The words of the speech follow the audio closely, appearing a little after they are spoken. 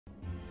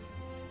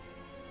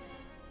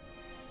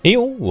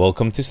Heyo,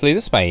 welcome to Slay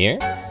the Spire.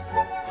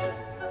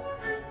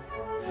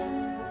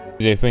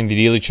 Today playing the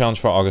daily challenge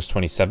for August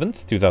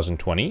 27th,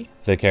 2020.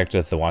 The character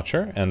is the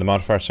Watcher, and the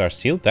modifiers are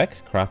sealed deck,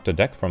 craft a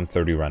deck from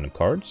 30 random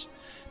cards.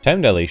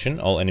 Time Dilation,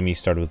 all enemies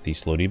start with the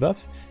slow debuff,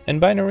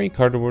 and binary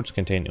card rewards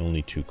contain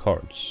only 2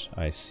 cards.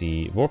 I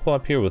see Vorpal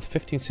up here with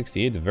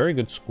 1568, a very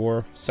good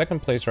score,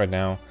 second place right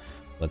now.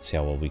 Let's see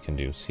how well we can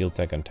do. Sealed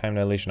deck and Time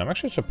Dilation. I'm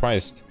actually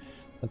surprised.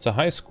 That's a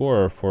high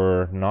score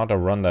for not a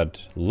run that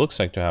looks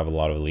like to have a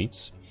lot of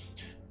elites.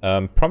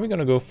 Probably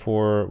gonna go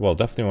for, well,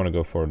 definitely want to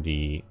go for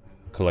the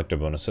collector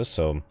bonuses,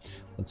 so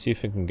let's see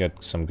if we can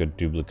get some good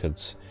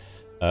duplicates.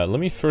 Let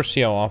me first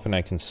see how often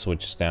I can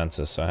switch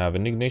stances. So I have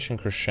Indignation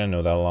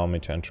Crescendo that allow me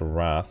to enter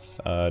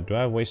Wrath. Do I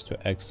have ways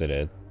to exit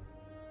it?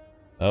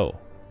 Oh,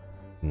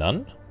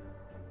 none?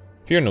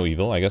 Fear no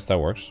evil, I guess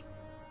that works.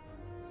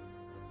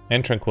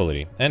 And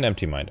Tranquility, and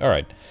Empty Mind.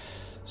 Alright,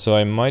 so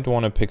I might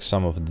want to pick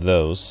some of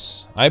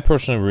those. I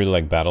personally really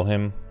like Battle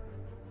Hymn.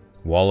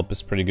 Wallop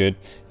is pretty good.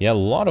 Yeah, a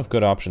lot of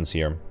good options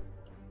here.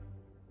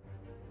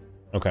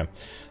 Okay,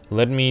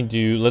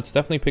 let's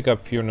definitely pick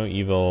up Fear No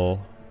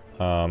Evil.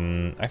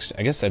 Actually,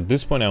 I guess at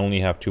this point I only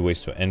have 2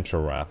 ways to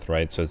enter Wrath,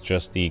 right? So it's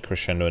just the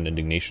Crescendo and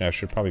Indignation. I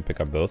should probably pick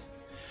up both.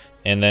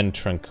 And then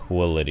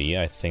Tranquility,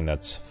 I think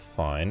that's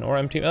fine. Or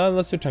Empty,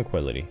 let's do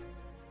Tranquility.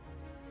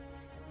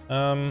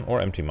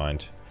 Or Empty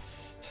Mind.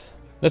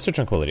 Let's do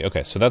Tranquility.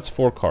 Okay, so that's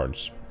 4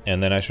 cards.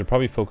 And then I should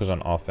probably focus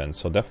on offense.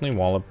 So definitely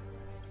Wallop.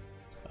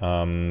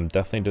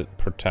 Definitely to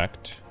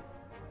protect.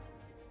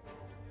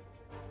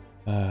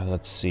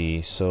 Let's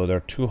see. So there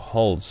are 2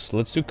 hulls.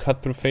 Let's do Cut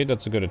Through Fate.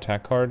 That's a good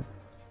attack card.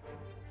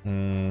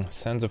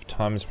 Sands of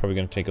Time is probably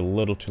going to take a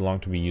little too long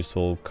to be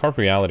useful. Carve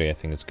Reality, I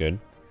think is good.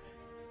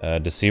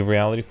 Deceive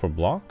Reality for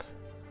block.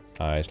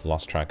 I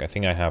lost track. I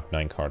think I have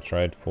 9 cards,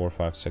 right? 4,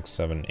 5, 6,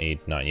 7,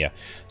 8, 9. Yeah.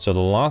 So the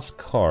last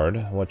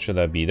card, what should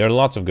that be? There are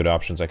lots of good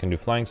options. I can do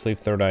Flying Slave,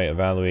 Third Eye,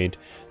 Evaluate,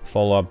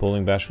 Follow Up,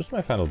 Bowling Bash. Who's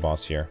my final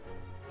boss here?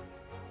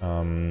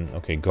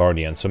 Okay,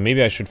 Guardian. So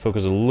maybe I should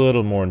focus a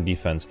little more on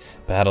defense.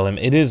 Battle Hymn.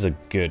 It is a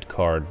good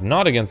card.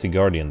 Not against the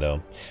Guardian,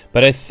 though.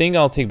 But I think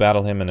I'll take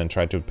Battle Hymn and then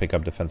try to pick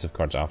up defensive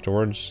cards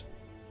afterwards.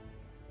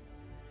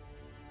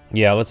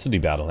 Yeah, let's do the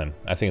Battle Hymn.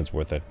 I think it's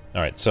worth it.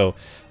 Alright, so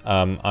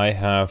I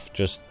have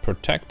just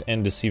Protect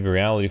and Deceive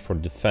Reality for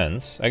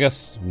defense. I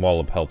guess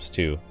Wallop helps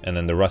too. And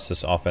then the rest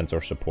is offense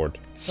or support.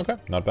 Okay,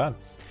 not bad.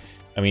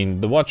 I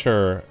mean, the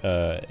Watcher,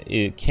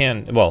 it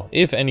can... Well,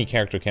 if any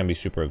character can be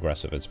super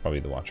aggressive, it's probably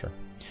the Watcher.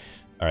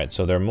 Alright,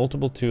 so there are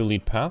multiple 2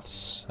 elite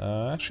paths.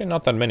 Actually,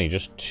 not that many,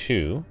 just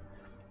 2.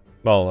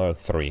 Well,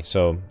 3.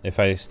 So if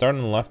I start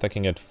on the left, I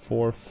can get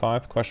 4,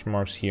 5 question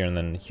marks here, and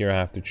then here I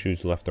have to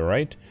choose left or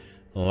right.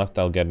 On the left,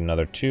 I'll get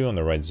another 2, on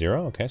the right,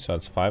 0. Okay, so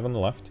that's 5 on the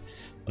left.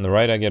 On the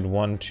right, I get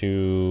 1,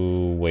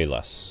 2, way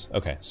less.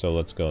 Okay, so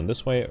let's go in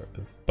this way. A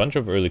bunch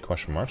of early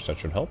question marks, that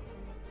should help.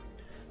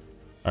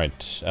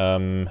 Alright,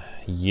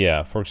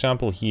 yeah, for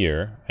example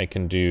here, I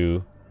can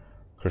do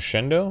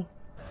Crescendo,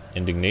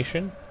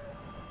 Indignation,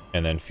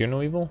 and then Fear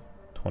No Evil.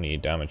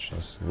 28 damage,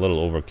 that's a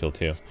little overkill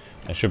too.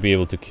 I should be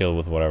able to kill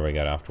with whatever I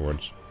get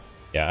afterwards.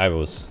 Yeah, I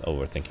was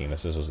overthinking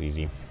this was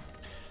easy.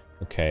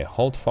 Okay,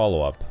 Halt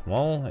Follow Up.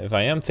 Well, if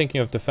I am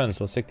thinking of defense,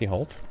 let's take the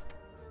Halt.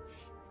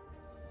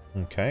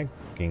 Okay,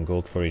 gain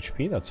gold for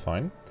HP, that's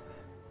fine.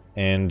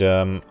 And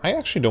I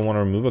actually don't want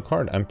to remove a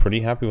card. I'm pretty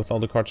happy with all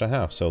the cards I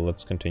have, so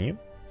let's continue.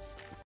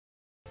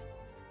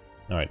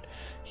 Alright,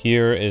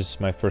 here is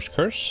my first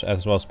curse,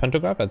 as well as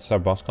Pentagraph. At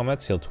start boss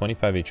combat, seal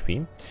 25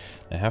 HP.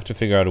 I have to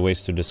figure out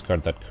ways to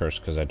discard that curse,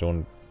 because I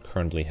don't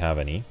currently have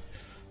any.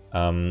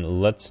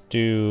 Let's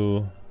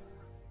do...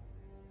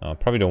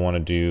 probably don't want to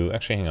do...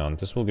 Actually, hang on.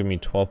 This will give me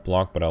 12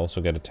 block, but I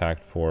also get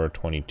attacked for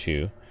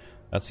 22.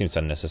 That seems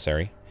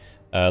unnecessary.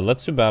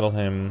 Let's do Battle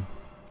Hymn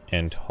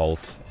and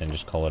Halt, and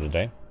just call it a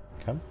day.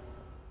 Okay.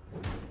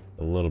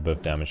 A little bit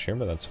of damage here,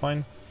 but that's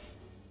fine.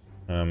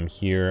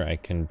 Here I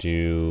can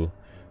do...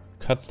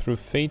 Cut Through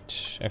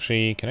Fate.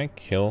 Actually, can I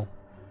kill?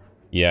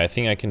 Yeah, I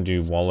think I can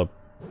do Wallop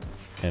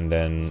and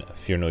then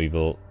Fear No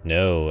Evil.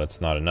 No,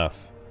 that's not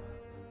enough.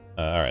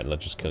 Alright,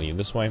 let's just kill you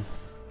this way.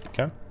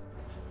 Okay.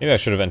 Maybe I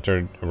should have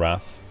entered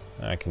Wrath.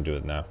 I can do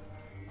it now.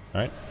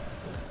 Alright.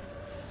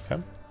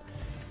 Okay.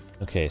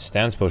 Okay,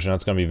 Stance Potion.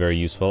 That's going to be very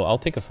useful. I'll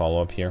take a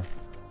follow-up here.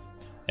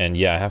 And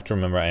yeah, I have to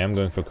remember I am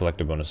going for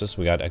collector bonuses.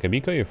 We got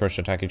Akabiko. Your first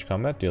attack each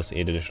combat deals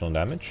 8 additional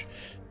damage.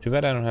 Too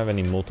bad I don't have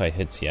any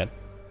multi-hits yet.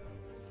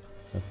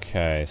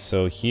 Okay,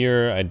 so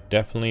here I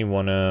definitely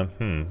want to...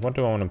 what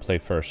do I want to play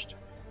first?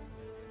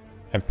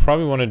 I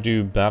probably want to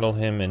do Battle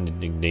Hymn and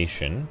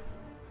Indignation,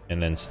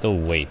 and then still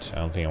wait. I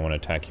don't think I want to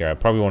attack here. I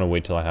probably want to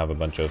wait till I have a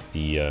bunch of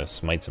the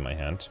smites in my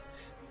hand.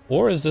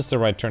 Or is this the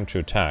right turn to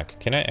attack?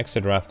 Can I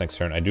exit Wrath next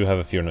turn? I do have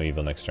a Fear No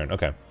Evil next turn.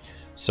 Okay,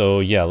 so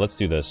yeah, let's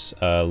do this.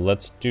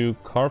 Let's do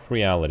Carve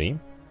Reality.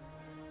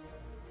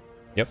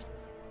 Yep.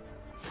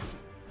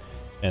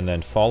 And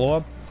then Follow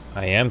Up.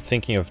 I am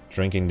thinking of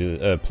playing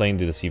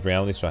the Deceive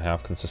Reality, so I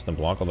have consistent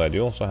block, although I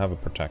do also have a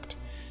Protect.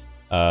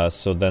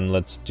 So then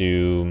let's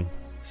do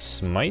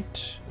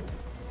Smite.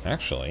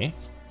 Actually,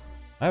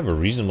 I have a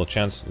reasonable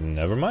chance.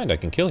 Never mind, I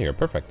can kill here.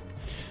 Perfect.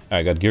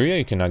 Alright, got Giria.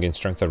 You can now gain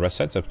strength at rest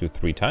sites up to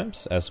 3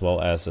 times, as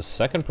well as a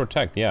second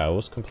protect. Yeah, I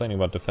was complaining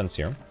about defense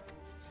here.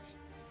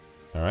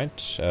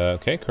 Alright,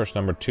 okay, curse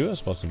number 2,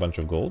 as well as a bunch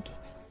of gold.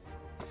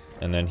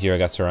 And then here I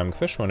got Ceramic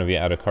Fish. Whenever you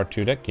add a card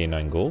to your deck, gain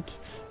 9 gold.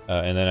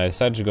 And then I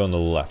decided to go on the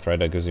left, right?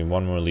 That gives me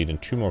 1 more lead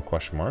and 2 more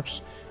question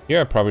marks. Here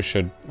I probably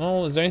should...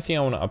 Well, is there anything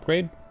I want to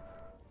upgrade?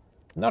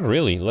 Not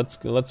really. Let's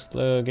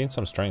gain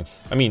some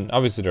strength. I mean,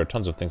 obviously there are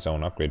tons of things I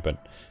want to upgrade,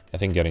 but I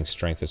think getting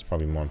strength is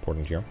probably more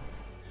important here.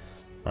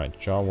 Alright,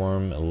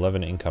 Jawworm,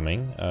 11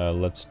 incoming.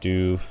 Let's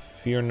do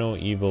Fear No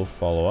Evil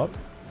follow-up.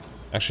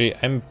 Actually,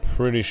 I'm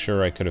pretty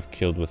sure I could have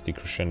killed with the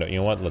Crescendo. You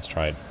know what? Let's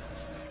try it.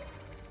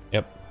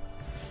 Yep.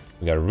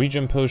 We got a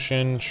Regen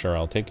Potion. Sure,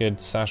 I'll take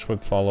it. Sash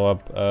Whip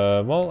follow-up.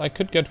 Well, I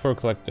could go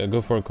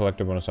for a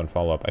collector bonus on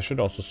follow-up. I should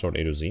also sort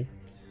A to Z.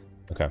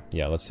 Okay,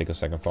 yeah, let's take a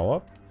second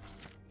follow-up.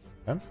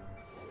 Okay.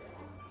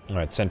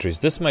 Alright, Sentries.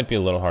 This might be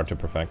a little hard to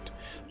perfect.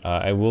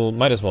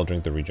 Might as well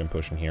drink the Regen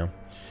Potion here.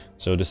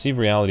 So Deceive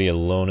Reality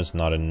alone is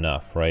not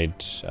enough,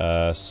 right?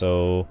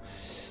 So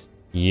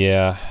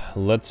yeah,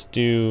 let's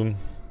do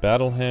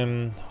Battle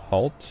Hymn,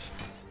 Halt,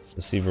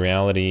 Deceive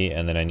Reality,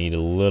 and then I need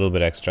a little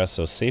bit extra,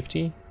 so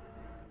Safety.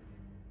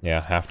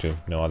 Yeah, have to.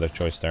 No other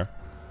choice there.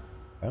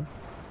 Okay.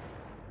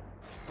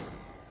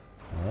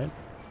 Alright.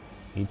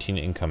 18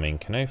 incoming.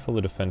 Can I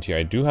fully defend here?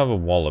 I do have a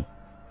Wallop.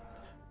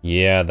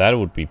 Yeah, that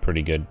would be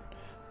pretty good.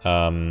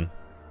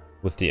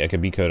 With the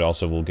Ekabiko, it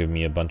also will give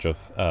me a bunch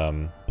of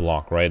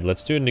block, right?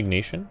 Let's do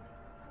Indignation.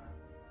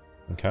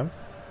 Okay.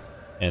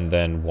 And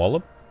then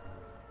Wallop.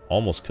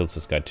 Almost kills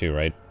this guy too,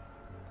 right?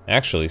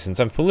 Actually, since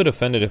I'm fully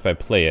defended if I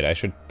play it, I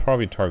should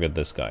probably target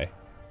this guy.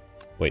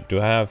 Wait,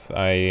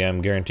 I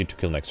am guaranteed to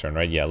kill next turn,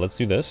 right? Yeah, let's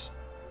do this.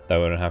 That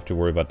way I don't have to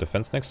worry about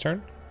defense next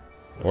turn.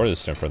 Or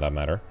this turn for that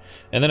matter.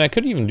 And then I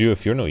could even do a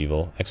Fear No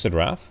Evil. Exit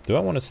Wrath. Do I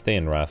want to stay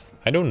in Wrath?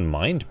 I don't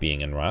mind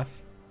being in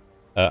Wrath.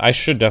 I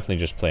should definitely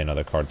just play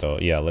another card though.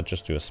 Yeah, let's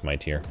just do a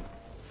Smite here.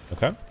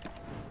 Okay.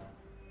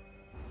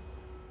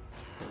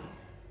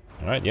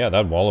 Alright, yeah,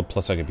 that Wallop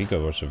plus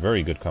Akabiko was a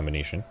very good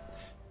combination.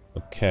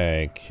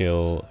 Okay,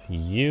 kill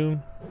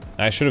you.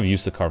 I should have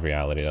used the Carve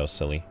Reality, that was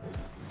silly.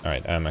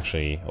 Alright, I'm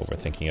actually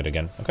overthinking it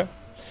again. Okay.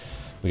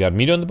 We got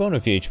Meat on the Bone.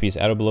 If your HP is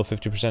at or below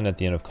 50% at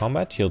the end of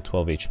combat, heal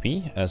 12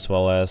 HP, as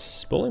well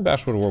as Bowling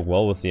Bash would work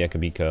well with the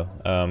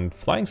Ekabiko.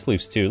 Flying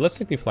Sleeves too. Let's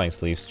take the Flying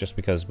Sleeves, just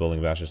because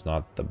Bowling Bash is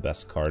not the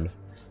best card.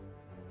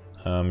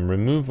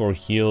 Remove or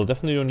heal.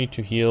 Definitely don't need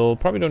to heal.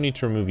 Probably don't need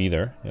to remove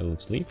either. Yeah,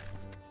 let's leave.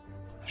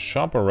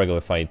 Shop or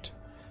regular fight?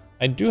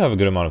 I do have a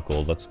good amount of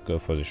gold. Let's go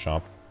for the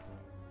shop.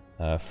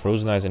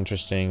 Frozen Eye is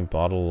interesting.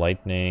 Bottle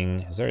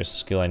Lightning. Is there a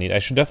skill I need? I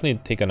should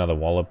definitely take another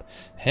Wallop.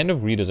 Hand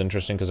of Reed is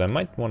interesting because I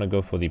might want to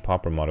go for the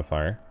Popper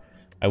modifier.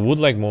 I would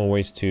like more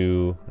ways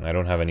to... I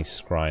don't have any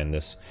scry in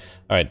this.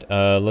 Alright,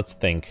 let's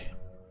think.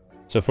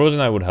 So Frozen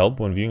Eye would help.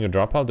 When viewing your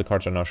drop pile, the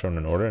cards are now shown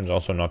in order and it's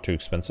also not too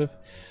expensive.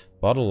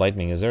 Bottle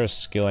Lightning. Is there a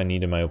skill I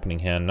need in my opening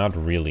hand? Not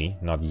really.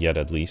 Not yet,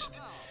 at least.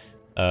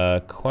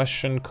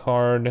 Question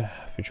card.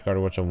 Future card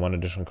awards, 1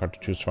 additional card to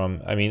choose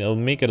from. I mean, it'll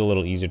make it a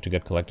little easier to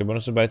get collector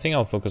bonuses, but I think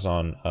I'll focus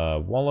on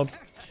Wallop.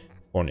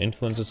 Foreign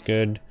Influence is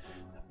good.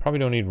 Probably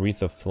don't need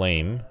Wreath of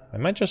Flame. I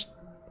might just...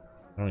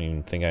 I don't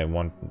even think I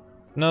want...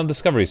 No,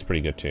 Discovery is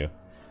pretty good too.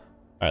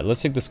 Alright,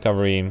 let's take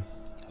Discovery.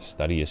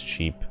 Study is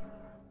cheap.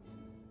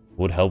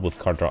 Would help with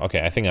card draw.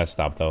 Okay, I think I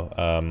stopped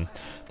though.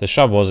 The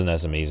shop wasn't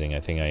as amazing. I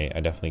think I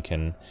definitely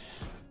can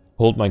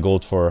hold my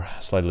gold for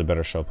a slightly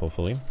better shop,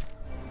 hopefully.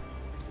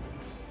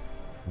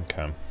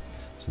 Okay,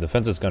 so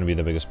defense is going to be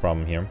the biggest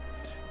problem here.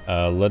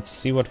 Let's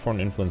see what Foreign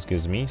Influence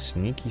gives me.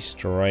 Sneaky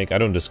Strike. I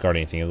don't discard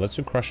anything. Let's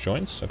do Crush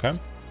Joints, okay.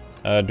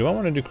 Do I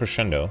want to do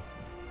Crescendo?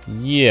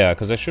 Yeah,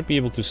 because I should be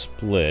able to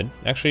split.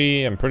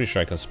 Actually, I'm pretty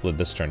sure I can split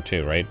this turn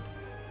too, right?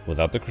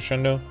 Without the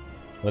Crescendo.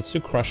 Let's do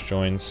Crush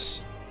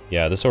Joints.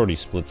 Yeah, this already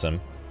splits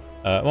them.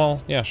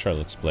 Well, yeah, sure,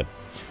 let's split.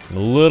 I'm a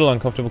little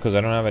uncomfortable because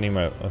I don't have any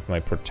of my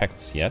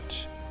protects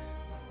yet.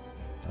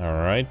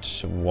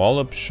 Alright,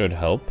 Wallop should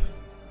help.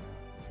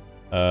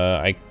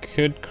 I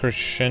could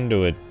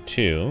Crescendo it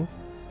too.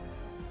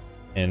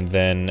 And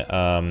then,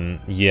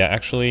 yeah,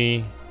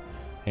 actually,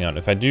 hang on.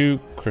 If I do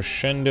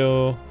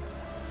Crescendo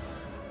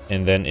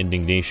and then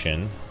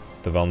Indignation,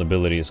 the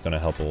vulnerability is going to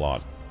help a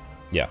lot.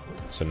 Yeah,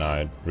 so now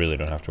I really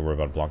don't have to worry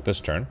about block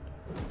this turn.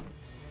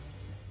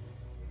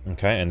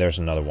 Okay, and there's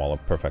another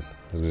Wallop. Perfect.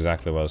 That's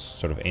exactly what I was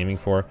sort of aiming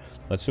for.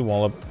 Let's do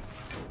Wallop.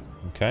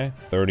 Okay,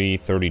 30,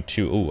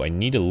 32. Ooh, I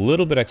need a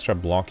little bit extra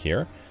block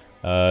here.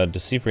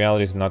 Deceive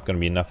Reality is not going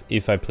to be enough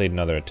if I played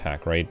another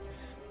attack, right?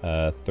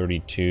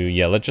 32.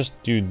 Yeah, let's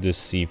just do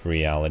Deceive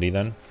Reality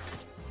then.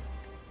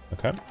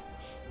 Okay.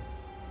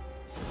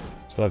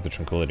 Still have the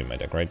Tranquility in my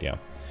deck, right? Yeah.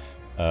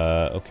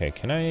 Okay,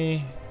 can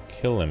I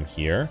kill him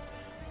here?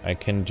 I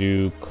can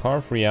do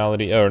Carve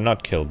Reality, or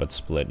not kill, but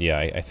split. Yeah,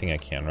 I think I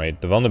can, right?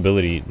 The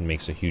vulnerability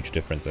makes a huge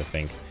difference, I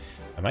think.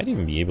 I might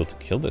even be able to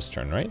kill this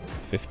turn, right?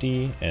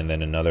 50, and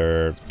then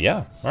another...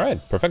 Yeah,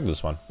 alright, perfect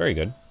this one. Very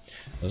good.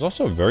 There's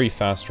also a very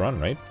fast run,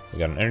 right? We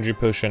got an Energy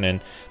Potion, and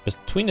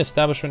between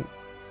Establishment...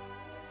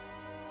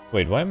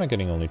 Wait, why am I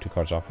getting only 2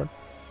 cards offered?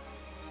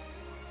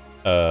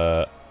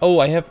 Oh,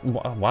 I have...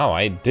 Wow,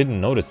 I didn't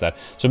notice that.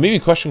 So maybe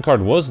question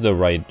card was the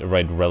right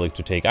relic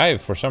to take. I,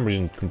 for some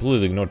reason,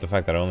 completely ignored the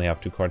fact that I only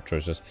have 2 card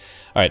choices.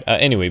 Alright,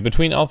 anyway,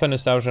 between Alpha and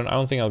Establishment, I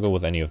don't think I'll go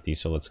with any of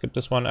these, so let's skip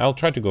this one. I'll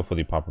try to go for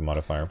the Popper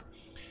modifier.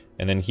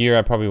 And then here,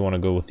 I probably want to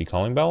go with the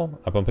Calling Bell.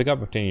 Upon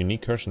pickup, obtain a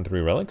unique curse and 3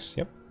 relics.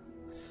 Yep.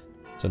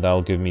 So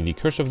that'll give me the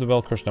Curse of the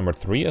Bell, curse number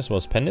 3, as well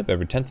as Pen Nip.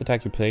 Every 10th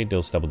attack you play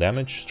deals double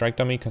damage. Strike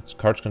dummy,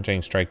 cards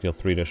containing strike deal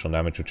 3 additional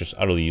damage, which is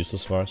utterly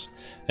useless for us.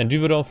 And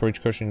Duvidal, for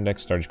each curse in your deck,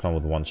 start each con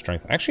with 1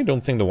 strength. I actually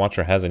don't think the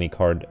Watcher has any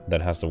card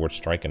that has the word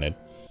strike in it.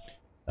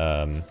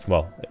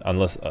 Well,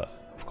 unless,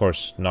 of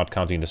course, not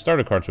counting the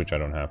starter cards, which I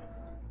don't have.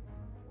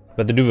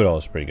 But the Duvidal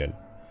is pretty good.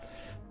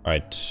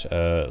 Alright,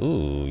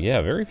 ooh, yeah,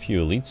 very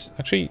few elites.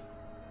 Actually,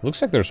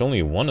 looks like there's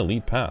only 1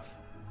 elite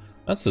path.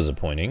 That's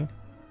disappointing.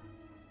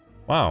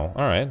 Wow,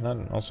 alright,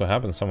 that also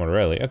happens somewhat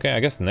rarely. Okay, I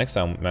guess next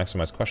I'll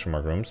maximize question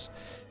mark rooms.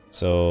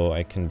 So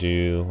I can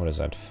do, what is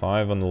that,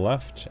 5 on the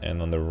left,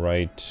 and on the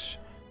right,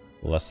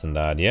 less than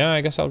that. Yeah,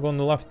 I guess I'll go on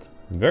the left.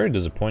 Very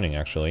disappointing,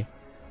 actually.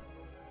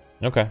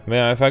 Okay,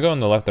 yeah, if I go on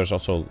the left, there's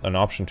also an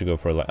option to go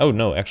for a... Oh,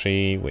 no,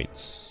 actually,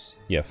 wait.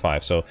 Yeah,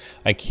 5. So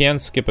I can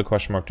skip a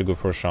question mark to go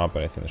for a shot,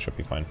 but I think that should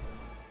be fine.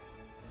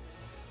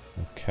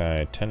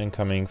 Okay, 10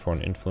 incoming for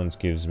an influence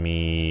gives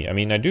me... I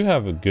mean, I do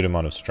have a good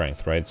amount of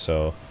strength, right?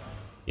 So...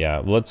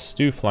 yeah, let's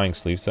do Flying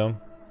Sleeves though.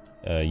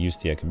 Use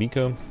the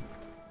Akabiko.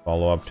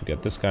 Follow up to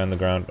get this guy on the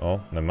ground. Oh,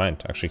 never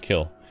mind. Actually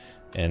kill.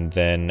 And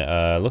then,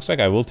 looks like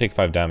I will take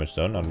 5 damage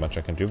though. Not much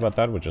I can do about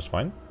that, which is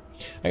fine.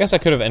 I guess I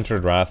could have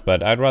entered Wrath,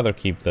 but I'd rather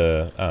keep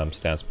the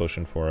Stance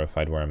Potion for a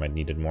fight where I might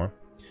need it more.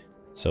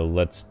 So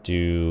let's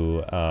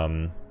do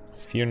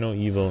Fear No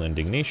Evil,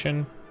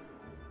 Indignation.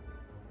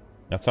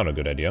 That's not a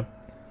good idea.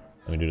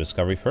 Let me do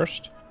Discovery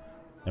first.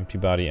 Empty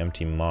Body,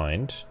 Empty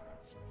Mind.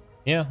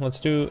 Yeah, let's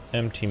do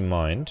Empty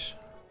Mind.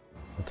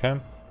 Okay.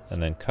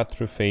 And then Cut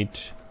Through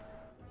Fate.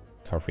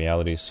 Carve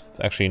Realities.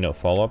 Actually, no,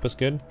 Follow-Up is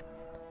good.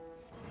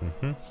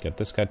 Get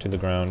this guy to the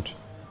ground.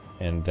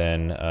 And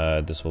then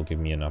this will give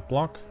me enough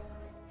block.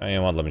 You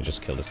know what, let me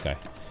just kill this guy.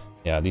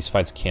 Yeah, these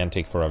fights can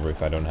take forever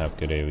if I don't have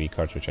good AoE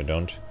cards, which I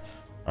don't.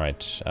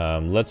 Alright,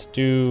 let's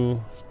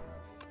do...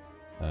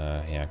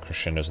 yeah,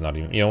 Crescendo's not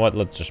even... You know what,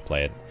 let's just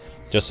play it.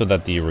 Just so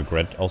that the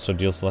Regret also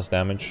deals less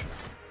damage.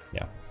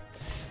 Yeah.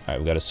 Alright,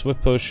 we got a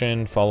Swift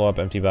Potion, follow-up,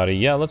 Empty Body.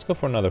 Yeah, let's go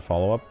for another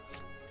follow-up.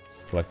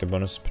 Collector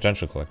bonus,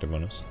 potential collector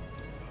bonus.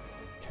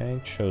 Okay,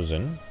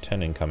 Chosen,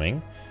 10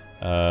 incoming.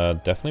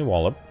 Definitely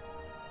Wallop.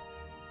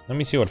 Let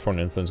me see what Foreign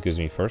Influence gives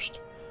me first.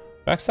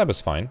 Backstab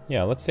is fine.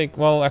 Yeah, let's take...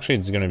 Well, actually,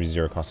 it's going to be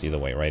 0 cost either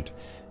way, right?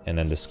 And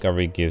then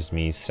Discovery gives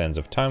me Sands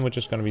of Time, which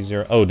is going to be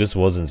 0. Oh, this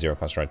wasn't 0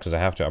 cost, right? Because I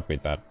have to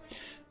upgrade that.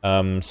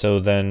 So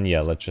then,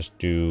 yeah, let's just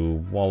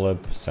do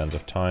Wallop, Sands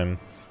of Time.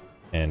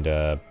 And,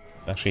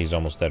 actually, he's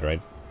almost dead,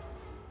 right?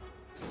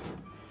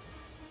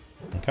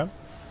 Okay.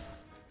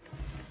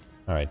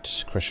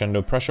 Alright,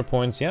 Crescendo Pressure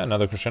Points. Yeah,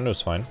 another Crescendo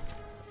is fine.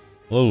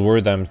 A little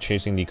worried that I'm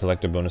chasing the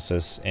collector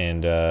bonuses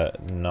and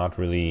not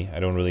really... I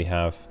don't really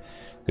have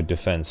good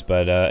defense.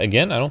 But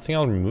again, I don't think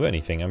I'll remove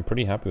anything. I'm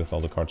pretty happy with all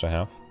the cards I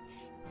have.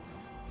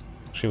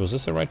 Actually, was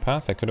this the right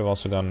path? I could have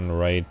also gone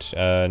right...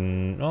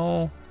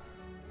 no...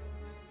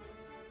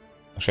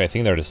 Actually, I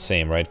think they're the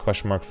same, right?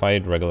 Question mark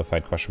fight, regular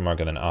fight, question mark,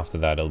 and then after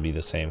that it'll be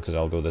the same, because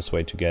I'll go this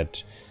way to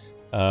get...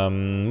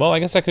 well, I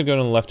guess I could go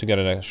to the left to get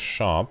a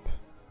shop.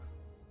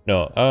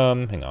 No,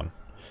 hang on.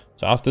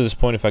 So after this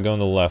point, if I go on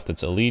the left,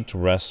 it's Elite,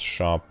 Rest,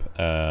 Shop,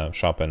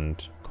 Shop,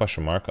 and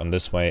question mark. On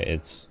this way,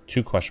 it's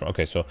 2 question mark.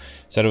 Okay, so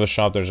instead of a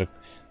shop, there's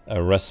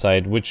a rest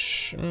side,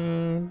 which, you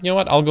know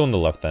what? I'll go on the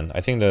left then.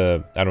 I think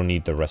I don't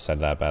need the rest side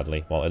that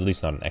badly. Well, at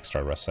least not an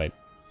extra rest side.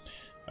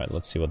 Alright,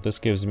 let's see what this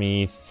gives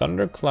me.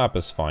 Thunderclap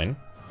is fine.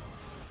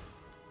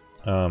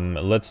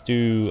 Let's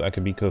do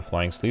Akabiko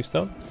Flying Sleeves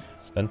though.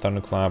 Then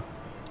Thunderclap,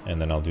 and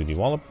then I'll do the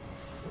Wallop.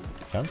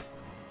 Okay.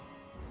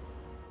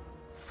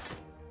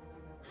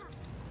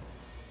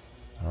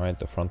 Alright,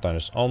 the front line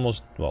is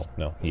almost... Well,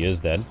 no, he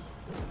is dead.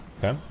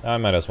 Okay, I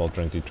might as well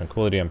drink the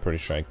Tranquility. I'm pretty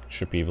sure I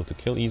should be able to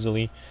kill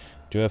easily.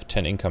 Do have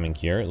 10 incoming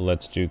here.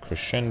 Let's do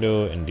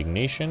Crescendo,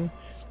 Indignation,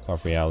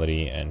 Carve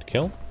Reality, and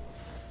kill.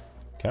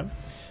 Okay.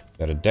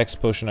 Got a Dex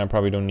Potion I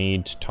probably don't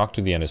need. Talk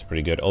to the End is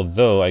pretty good.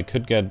 Although, I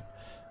could get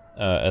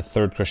a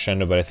third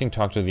Crescendo, but I think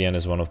Talk to the End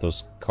is one of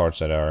those cards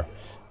that are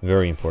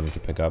very important to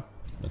pick up.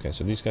 Okay,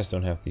 so these guys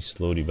don't have the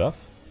slow debuff.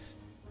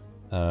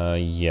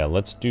 Yeah,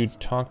 let's do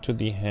Talk to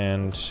the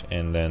Hand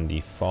and then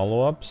the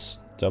follow-ups.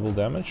 Double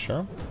damage,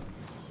 sure.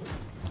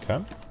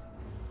 Okay.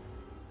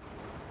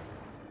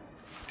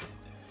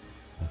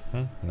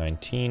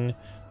 19.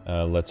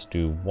 Let's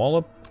do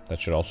Wallop. That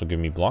should also give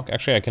me block.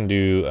 Actually, I can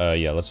do,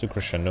 yeah, let's do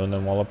Crescendo and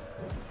then Wallop.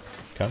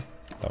 Okay.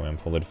 That way I'm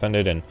fully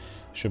defended and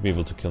should be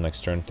able to kill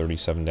next turn.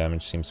 37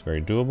 damage seems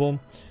very doable.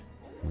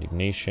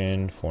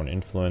 Indignation, Foreign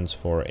Influence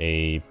for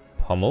a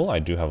Pummel. I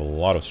do have a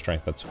lot of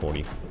strength. That's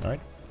 40. Alright.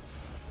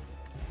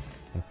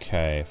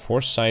 Okay.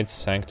 Foresight,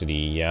 Sanctity.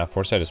 Yeah,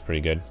 Foresight is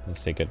pretty good.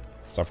 Let's take it.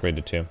 Let's upgrade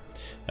it too.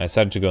 I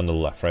decided to go on the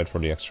left, right, for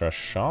the extra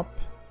shop.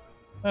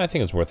 I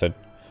think it's worth it.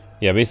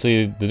 Yeah,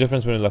 basically, the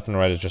difference between left and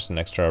right is just an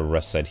extra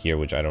rest set here,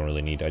 which I don't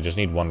really need. I just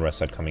need one rest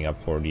set coming up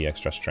for the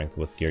extra strength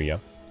with Girya.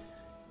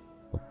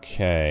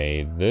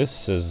 Okay,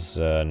 this is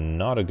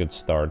not a good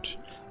start.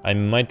 I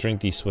might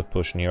drink the Swift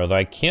Potion here, although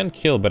I can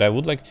kill, but I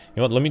would like... You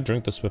know what, let me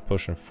drink the Swift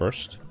Potion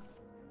first.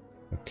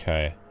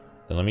 Okay,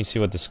 then let me see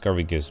what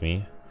Discovery gives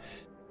me.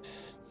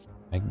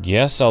 I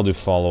guess I'll do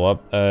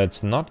follow-up.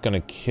 It's not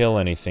gonna kill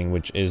anything,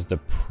 which is the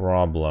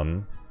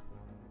problem.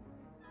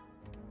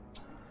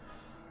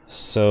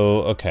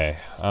 So, okay.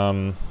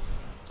 Kind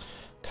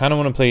of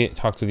want to play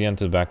Talk to the End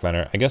to the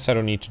backliner. I guess I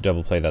don't need to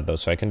double play that though,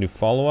 so I can do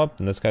follow-up,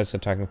 and this guy's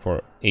attacking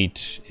for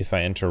 8 if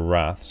I enter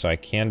Wrath, so I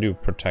can do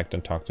Protect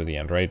and Talk to the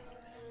End, right?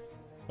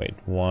 Wait,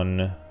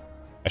 1...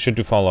 I should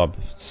do follow-up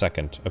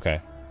second, okay.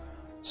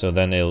 So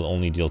then it'll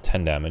only deal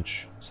 10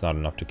 damage. It's not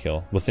enough to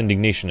kill. With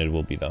Indignation it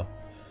will be though.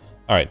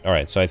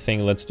 Alright, so I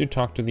think let's do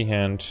Talk to the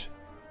Hand,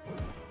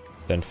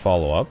 then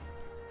follow-up.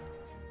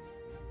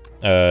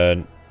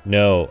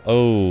 No.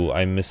 Oh,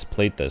 I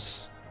misplayed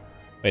this.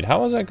 Wait,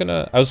 how was I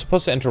gonna... I was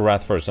supposed to enter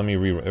Wrath first. Let me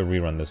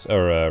rerun this,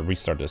 or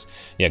restart this.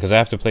 Yeah, because I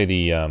have to play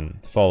the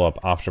follow-up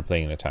after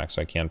playing an attack,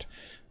 so I can't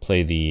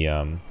play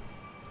the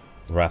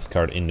Wrath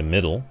card in the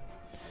middle.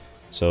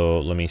 So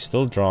let me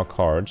still draw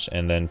cards,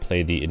 and then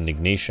play the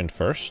Indignation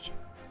first.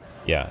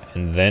 Yeah,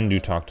 and then do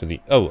Talk to the...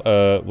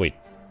 Oh, wait.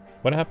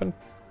 What happened?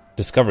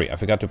 Discovery. I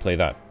forgot to play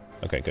that.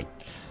 Okay, good.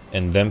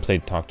 And then play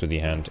Talk to the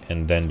Hand,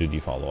 and then do the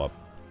follow-up.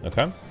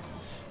 Okay?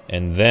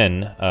 And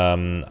then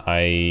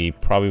I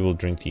probably will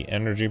drink the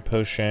Energy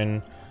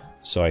Potion,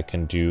 so I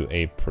can do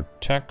a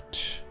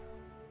Protect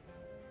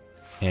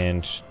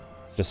and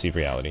Deceive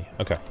Reality.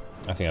 Okay,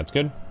 I think that's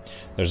good.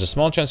 There's a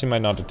small chance he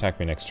might not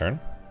attack me next turn.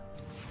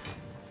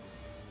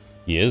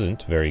 He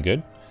isn't, very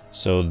good.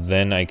 So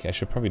then I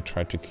should probably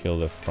try to kill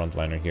the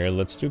frontliner here.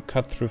 Let's do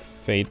Cut Through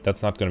Fate.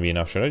 That's not going to be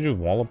enough. Should I do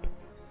Wallop?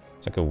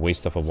 It's like a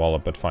waste of a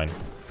Wallop, but fine.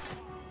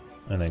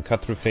 And then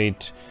Cut Through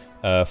Fate.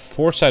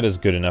 Foresight is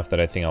good enough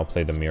that I think I'll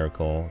play the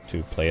Miracle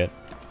to play it.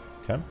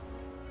 Okay.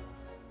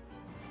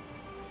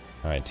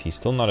 Alright, he's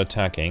still not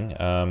attacking.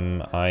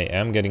 I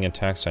am getting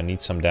attacked, so I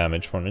need some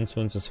damage. Foreign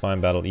Influence is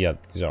fine. Battle, yeah,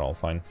 these are all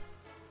fine.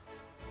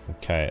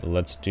 Okay,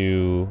 let's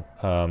do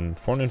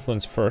Foreign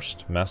Influence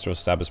first. Master of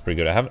Stab is pretty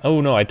good. I haven't... Oh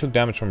no, I took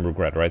damage from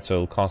Regret, right? So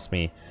it'll cost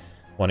me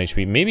 1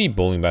 HP. Maybe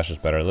Bowling Bash is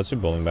better. Let's do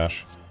Bowling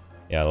Bash.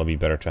 Yeah, it'll be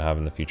better to have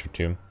in the future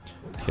too.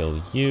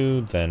 Kill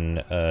you,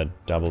 then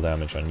double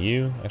damage on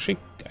you. Actually,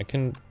 I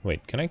can...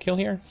 Wait, can I kill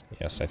here?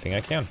 Yes, I think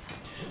I can.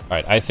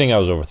 Alright, I think I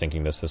was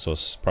overthinking this. This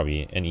was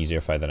probably an easier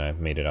fight than I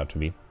made it out to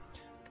be.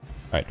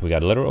 Alright, we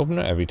got a Letter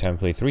Opener. Every time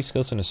play 3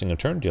 skills in a single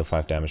turn, deal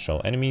 5 damage to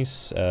all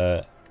enemies.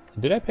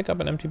 Did I pick up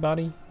an Empty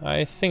Body?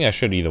 I think I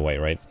should either way,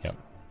 right? Yeah.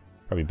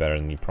 Probably better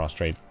than the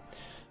Prostrate.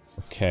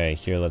 Okay,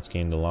 here let's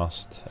gain the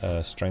lost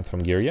strength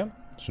from Girya.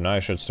 So now I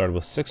should start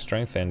with 6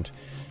 strength and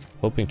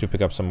hoping to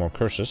pick up some more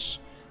curses.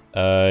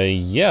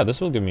 Yeah, this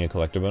will give me a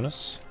collector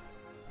bonus.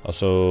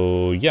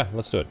 Also, yeah,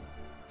 let's do it.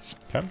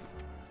 Okay.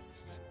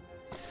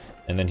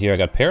 And then here I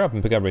got pair up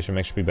and pick up ratio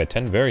max HP by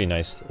 10. Very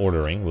nice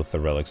ordering with the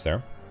relics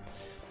there.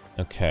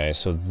 Okay,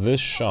 so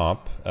this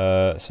shop,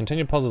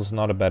 Centennial Puzzle is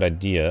not a bad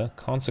idea.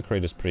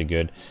 Consecrate is pretty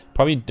good.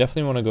 Probably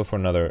definitely want to go for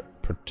another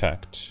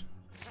Protect.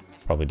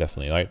 Probably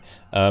definitely, right?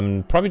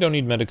 Probably don't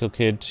need Medical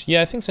Kit.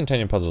 Yeah, I think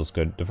Centennial Puzzle is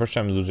good. The first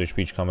time I lose HP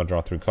each combat,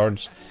 draw 3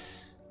 cards.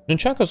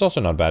 Nunchaku is also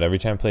not bad. Every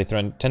time I play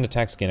 10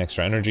 attacks, gain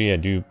extra energy. I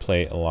do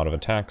play a lot of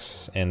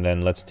attacks. And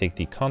then let's take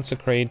the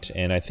Consecrate.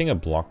 And I think a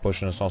Block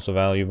Potion is also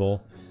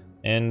valuable.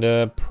 And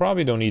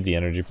probably don't need the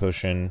Energy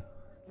Potion.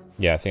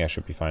 Yeah, I think I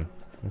should be fine.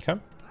 Okay.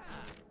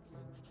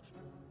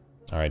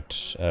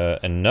 Alright,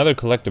 another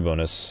collector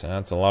bonus.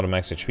 That's a lot of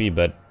max HP,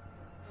 but...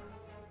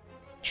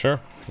 Sure,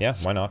 yeah,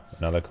 why not?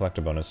 Another collector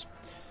bonus.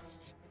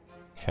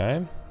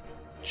 Okay.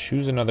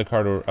 Choose another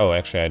card or... Oh,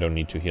 actually, I don't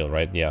need to heal,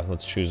 right? Yeah,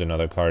 let's choose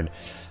another card.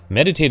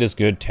 Meditate is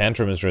good.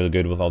 Tantrum is really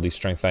good with all the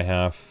strength I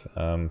have.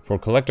 For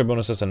collector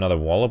bonuses, another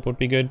Wallop would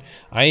be good.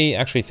 I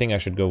actually think I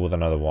should go with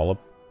another Wallop.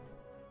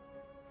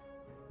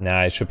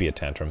 Nah, it should be a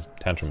Tantrum.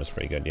 Tantrum is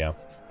pretty good, yeah.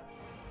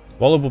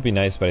 Wallop would be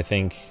nice, but I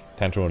think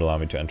Tantrum would allow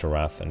me to enter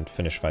Wrath and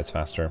finish fights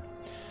faster.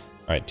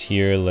 Alright,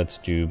 here, let's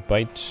do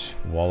Bite,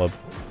 Wallop,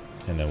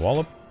 and then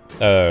Wallop.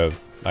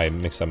 I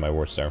mixed up my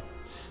words there.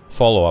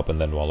 Follow up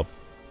and then Wallop.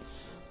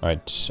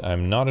 Alright,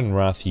 I'm not in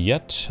Wrath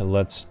yet.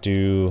 Let's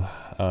do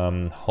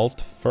Halt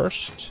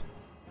first.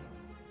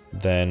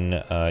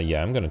 Then,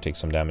 yeah, I'm gonna take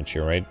some damage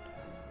here, right?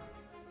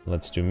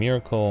 Let's do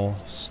Miracle,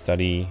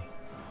 Study,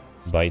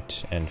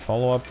 Bite, and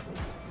Follow Up.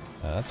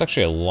 That's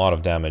actually a lot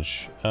of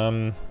damage.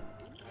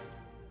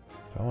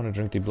 I want to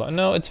drink the blood.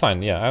 No, it's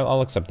fine. Yeah,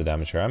 I'll accept the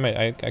damage here.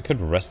 I could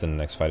rest in the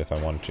next fight if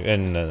I wanted to.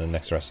 In the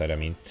next rest fight, I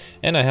mean.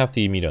 And I have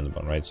the meat on the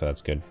bone, right? So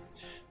that's good.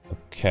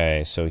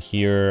 Okay, so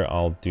here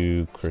I'll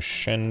do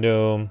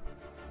Crescendo.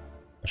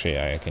 Actually,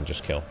 I can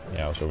just kill.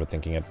 Yeah, I was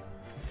overthinking it.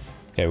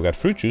 Okay, we got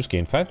Fruit Juice.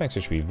 Gain 5 max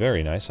HP.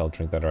 Very nice. I'll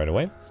drink that right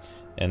away.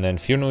 And then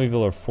Fear No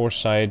Evil or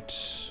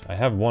Foresight. I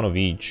have one of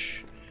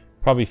each.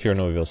 Probably Fear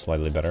No Evil is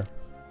slightly better.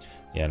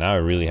 Yeah, now I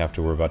really have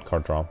to worry about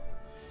card draw.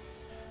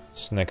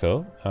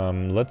 Snecko.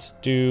 Let's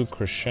do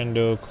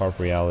Crescendo, Carve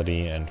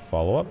Reality, and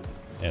Follow-Up.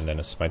 And then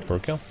a Smite for a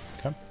kill.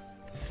 Okay.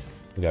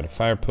 We got a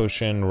Fire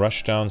Potion,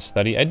 Rushdown,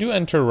 Study. I do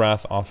enter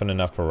Wrath often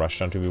enough for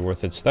Rushdown to be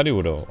worth it. Study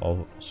would have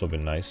also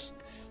been nice.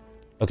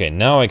 Okay,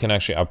 now I can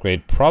actually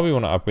upgrade. Probably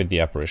want to upgrade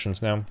the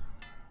Apparitions now.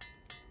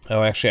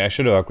 Oh, actually, I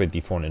should have upgraded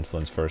D4 and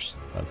Influence first.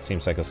 That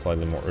seems like a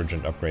slightly more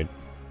urgent upgrade.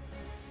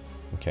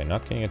 Okay,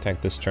 not getting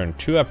attacked this turn.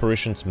 2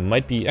 Apparitions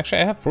might be...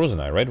 Actually, I have Frozen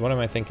Eye, right? What am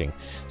I thinking?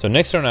 So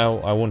next turn, I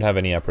won't have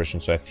any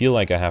Apparitions, so I feel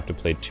like I have to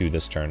play 2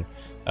 this turn.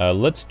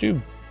 Let's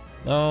do...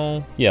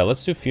 Oh, yeah,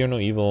 let's do Fear No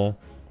Evil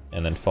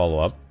and then Follow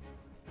Up.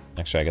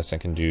 Actually, I guess I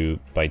can do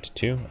Bite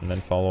 2 and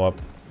then Follow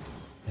Up.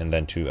 And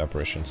then 2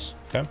 Apparitions.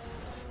 Okay.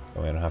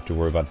 So we don't have to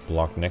worry about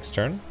block next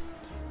turn.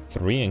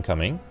 3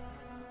 incoming.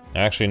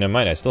 Actually, never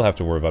mind. I still have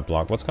to worry about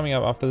block. What's coming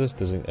up after this?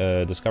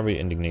 Discovery,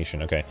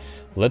 Indignation. Okay.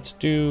 Let's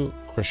do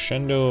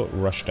Crescendo,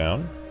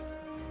 Rushdown.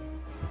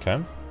 Okay.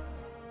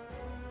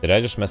 Did I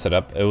just mess it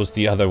up? It was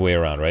the other way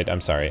around, right? I'm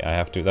sorry. I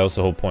have to... That was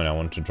the whole point. I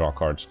wanted to draw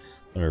cards.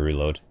 Let me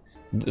reload.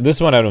 This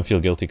one I don't feel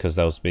guilty because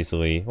that was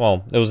basically...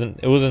 Well, it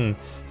wasn't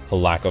a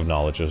lack of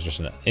knowledge. It was just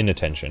an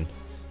inattention.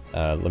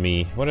 Let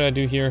me... What did I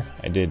do here?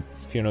 I did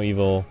Fear No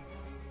Evil,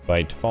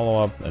 Bite,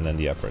 Follow Up, and then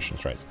the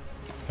Apparitions, right?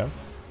 Okay.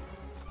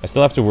 I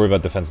still have to worry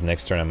about defense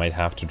next turn. I might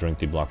have to drink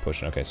the block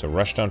potion. Okay, so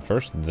Rushdown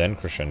first, then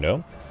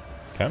Crescendo.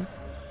 Okay.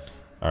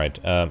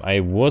 Alright, I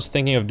was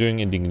thinking of doing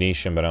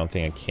Indignation, but I don't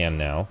think I can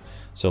now.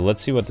 So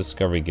let's see what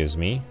Discovery gives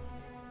me.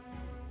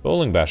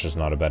 Bowling Bash is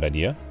not a bad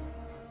idea.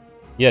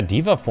 Yeah,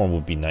 Diva form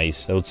would be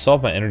nice. That would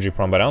solve my energy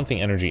problem, but I don't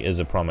think energy is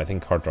a problem. I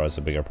think card draw is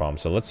a bigger problem.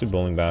 So let's do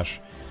Bowling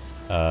Bash.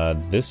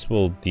 This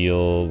will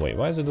deal... Wait,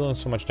 why is it dealing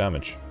so much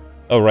damage?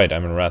 Oh, right,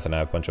 I'm in Wrath and I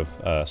have a bunch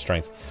of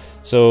strength.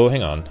 So,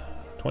 hang on.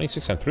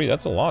 26 and 3,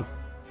 that's a lot.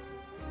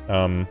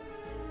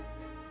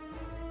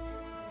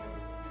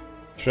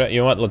 Should I,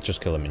 you know what, let's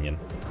just kill a minion.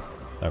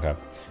 Okay,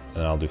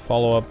 then I'll do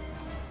follow-up.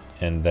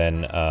 And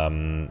then,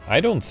 I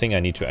don't think I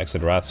need to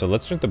exit Wrath, so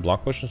let's drink the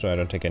block potion so I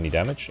don't take any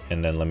damage.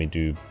 And then let me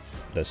do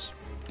this.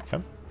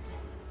 Okay.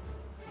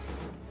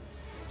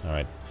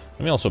 Alright.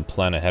 Let me also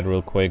plan ahead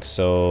real quick.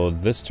 So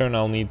this turn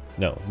I'll need...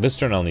 No, this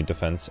turn I'll need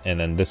defense, and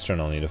then this turn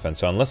I'll need defense.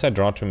 So unless I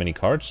draw too many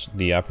cards,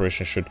 the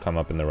apparition should come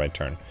up in the right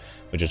turn,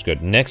 which is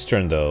good. Next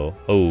turn, though...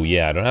 Oh,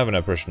 yeah, I don't have an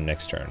apparition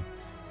next turn.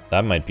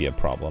 That might be a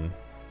problem.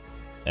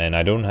 And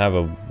I don't have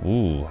a...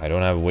 Ooh, I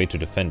don't have a way to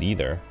defend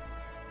either.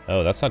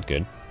 Oh, that's not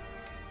good.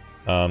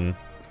 I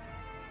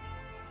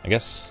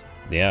guess...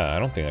 Yeah, I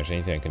don't think there's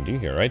anything I can do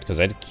here, right? Because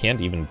I can't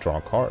even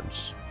draw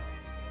cards.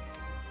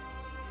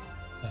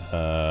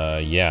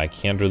 Yeah, I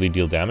can't really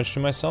deal damage to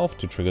myself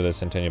to trigger the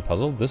Centennial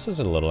Puzzle. This is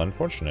a little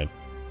unfortunate.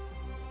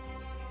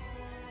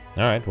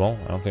 Alright, well,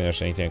 I don't think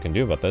there's anything I can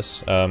do about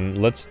this.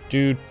 Let's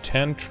do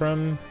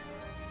Tantrum.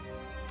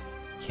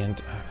 I'm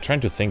trying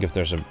to think if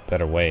there's a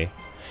better way.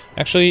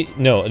 Actually,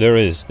 no, there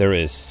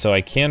is. So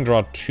I can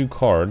draw 2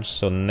 cards,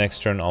 so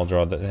next turn I'll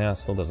draw the... Yeah, it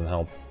still doesn't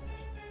help.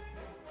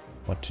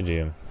 What to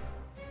do?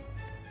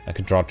 I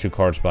could draw 2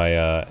 cards by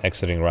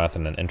exiting Wrath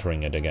and then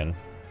entering it again.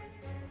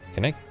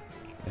 Can I...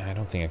 I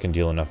don't think I can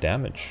deal enough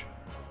damage.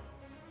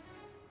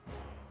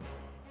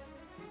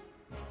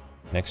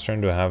 Next turn,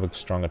 do I have a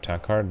strong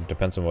attack card?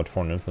 Depends on what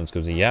foreign influence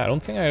gives me. Yeah, I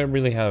don't think I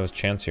really have a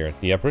chance here.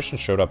 The apparition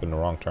showed up in the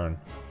wrong turn.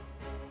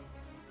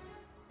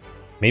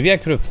 Maybe I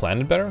could have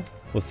planned it better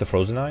with the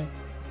Frozen Eye?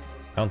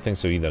 I don't think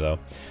so either, though.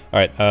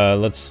 Alright,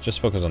 let's just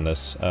focus on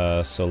this.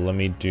 So let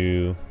me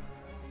do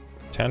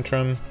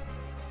Tantrum.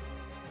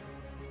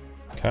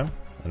 Okay,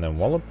 and then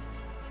Wallop.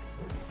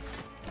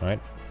 Alright.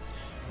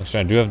 Next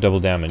turn, I do have double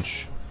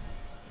damage.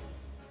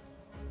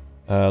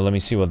 Let me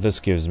see what this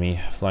gives me.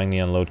 Flying the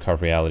Unload,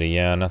 Carve Reality.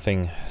 Yeah,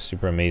 nothing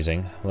super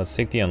amazing. Let's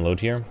take the Unload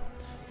here.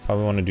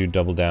 Probably want to do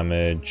double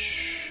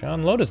damage.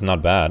 Unload is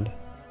not bad.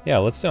 Yeah,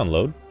 let's do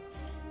Unload.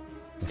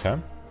 Okay.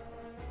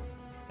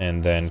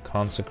 And then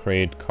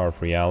Consecrate,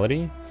 Carve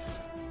Reality.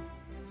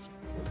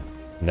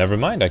 Never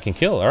mind, I can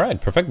kill. Alright,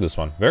 perfect this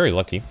one. Very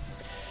lucky.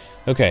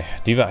 Okay,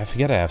 Diva, I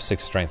forget I have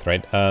 6 strength,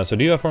 right? So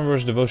Diva Form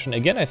versus Devotion.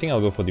 Again, I think I'll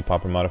go for the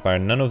Pauper modifier.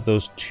 None of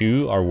those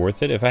 2 are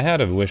worth it. If I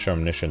had a Wish or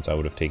Omniscience, I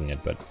would have taken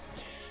it, but...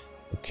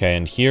 Okay,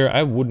 and here,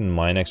 I wouldn't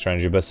mind extra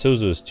energy, but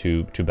Sozo is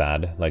too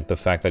bad. Like, the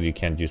fact that you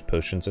can't use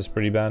potions is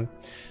pretty bad.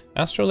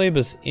 Astrolabe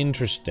is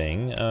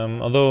interesting,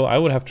 although I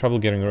would have trouble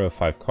getting rid of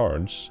 5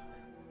 cards.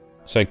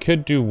 So I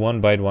could do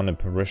 1 Bite, 1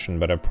 Apparition,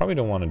 but I probably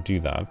don't want to do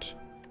that.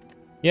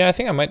 Yeah, I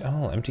think I might...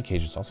 Oh, Empty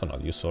Cage is also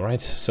not useful,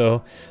 right?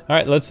 So,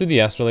 alright, let's do the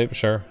Astrolabe,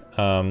 sure.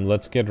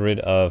 Let's get rid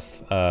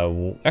of...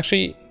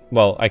 actually,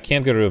 well, I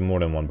can't get rid of more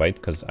than 1 Bite,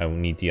 because I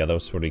need the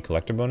others for the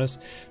Collector bonus.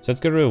 So let's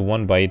get rid of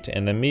 1 Bite,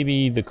 and then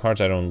maybe the cards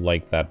I don't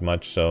like that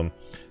much. So,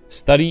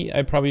 Study,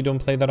 I probably don't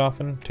play that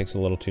often. Takes a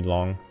little too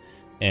long.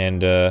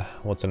 And,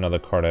 what's another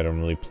card I don't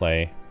really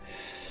play?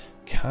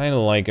 Kind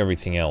of like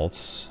everything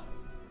else.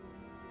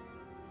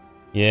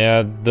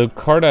 Yeah, the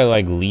card I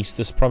like least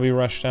is probably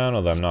Rushdown,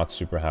 although I'm not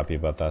super happy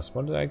about that. So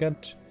what did I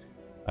get?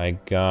 I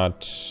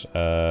got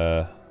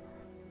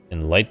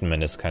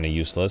Enlightenment is kind of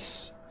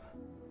useless.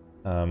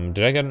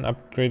 Did I get an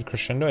upgrade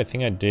crescendo? I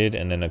think I did,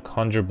 and then a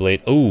conjure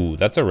blade. Oh,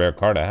 that's a rare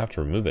card. I have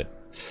to remove it.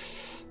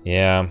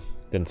 Yeah,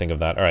 didn't think of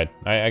that. All right,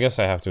 I guess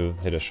I have to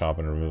hit a shop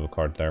and remove a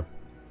card there.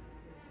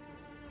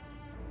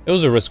 It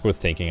was a risk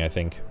worth taking, I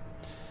think.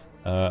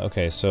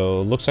 Okay,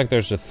 so looks like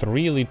there's a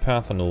 3 elite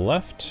path on the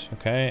left.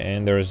 Okay,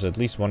 and there's at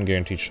least 1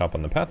 guaranteed shop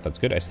on the path. That's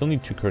good. I still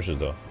need 2 curses,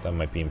 though. That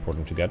might be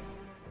important to get.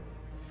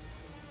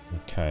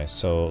 Okay,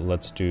 so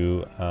let's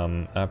do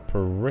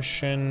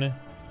apparition.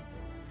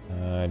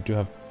 I do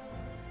have...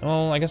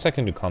 Well, I guess I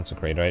can do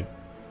consecrate, right?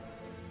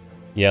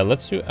 Yeah,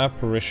 let's do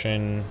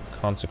apparition,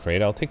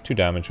 consecrate. I'll take 2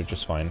 damage, which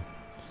is fine.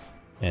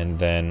 And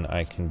then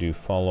I can do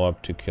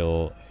follow-up to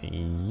kill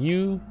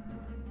you.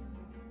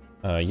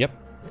 Yep.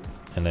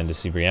 And then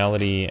deceive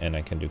reality, and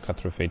I can do cut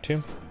through fate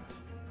too.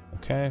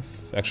 Okay.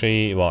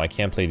 Actually, well, I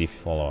can't play the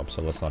follow-up,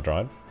 so let's not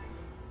draw it.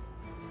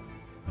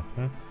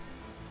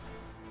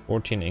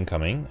 14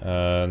 incoming.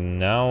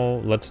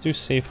 Now let's do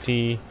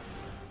safety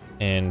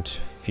and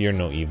fear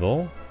no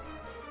evil.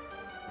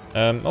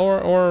 Yeah,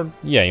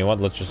 you know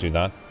what? Let's just do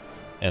that.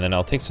 And then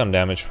I'll take some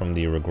damage from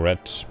the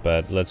regret,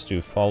 but let's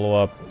do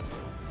follow-up,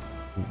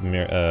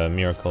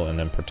 miracle, and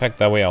then protect.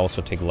 That way I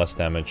also take less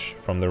damage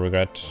from the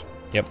regret.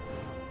 Yep.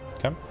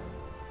 Okay.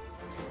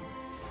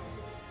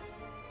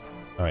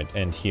 Alright,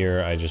 and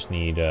here I just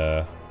need,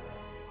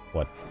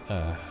 what?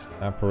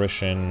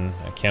 Apparition.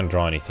 I can't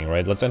draw anything,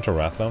 right? Let's enter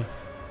Wrath, though.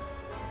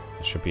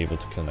 I should be able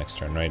to kill next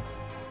turn, right?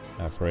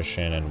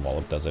 Apparition, and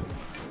Wallop does it.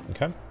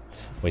 Okay.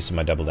 Wasted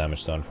my double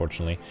damage, though,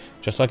 unfortunately.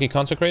 Just lucky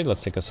Consecrate.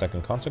 Let's take a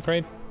second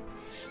Consecrate.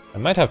 I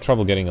might have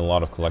trouble getting a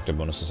lot of collector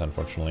bonuses,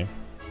 unfortunately.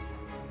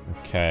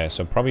 Okay,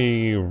 so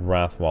probably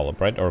Wrath Wallop,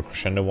 right? Or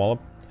Crescendo Wallop?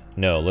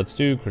 No, let's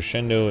do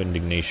Crescendo,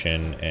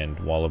 Indignation, and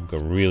Wallop go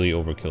really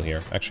overkill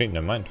here. Actually,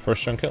 never mind.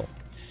 First turn kill.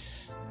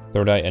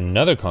 Third eye,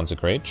 another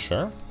Consecrate,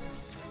 sure.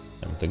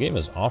 And the game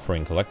is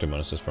offering collector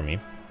bonuses for me.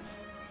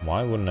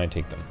 Why wouldn't I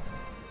take them?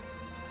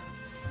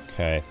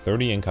 Okay,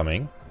 30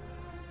 incoming.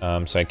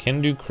 So I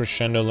can do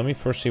Crescendo. Let me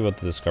first see what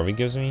the Discovery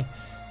gives me.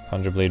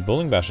 Conjure Blade,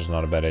 Bowling Bash is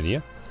not a bad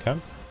idea. Okay.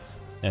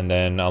 And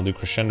then I'll do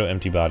Crescendo,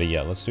 Empty Body.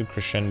 Yeah, let's do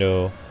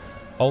Crescendo,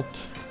 Alt,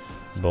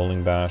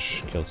 Bowling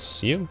Bash,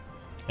 kills you.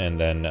 And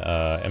then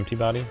Empty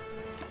Body.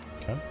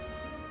 Okay.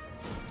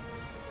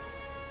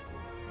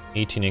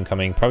 18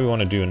 incoming. Probably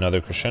want to do another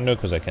Crescendo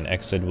because I can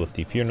exit with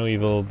the Fear No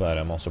Evil, but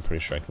I'm also pretty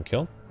sure I can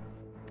kill.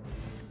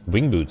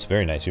 Wing Boots,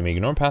 very nice. You may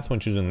ignore path when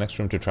choosing the next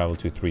room to travel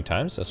to 3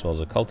 times, as well as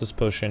a Cultist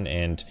Potion,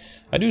 and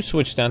I do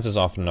switch stances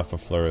often enough for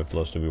Flurry of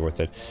Blows to be worth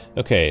it.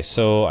 Okay,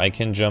 so I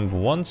can jump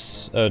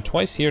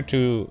twice here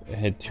to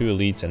hit 2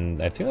 elites,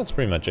 and I think that's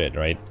pretty much it,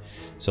 right?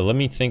 So let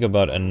me think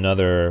about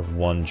another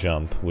 1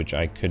 jump, which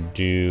I could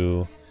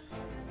do...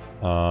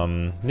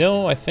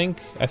 no, I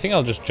think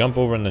I'll just jump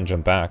over and then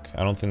jump back.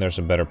 I don't think there's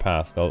a better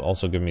path. They'll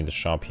also give me the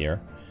shop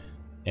here.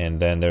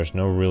 And then there's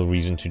no real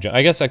reason to jump.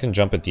 I guess I can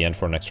jump at the end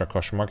for an extra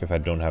question mark if I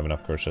don't have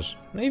enough curses.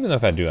 Even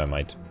if I do, I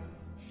might.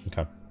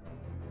 Okay.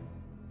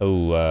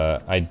 Oh,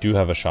 I do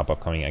have a shop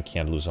upcoming. I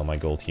can't lose all my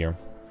gold here,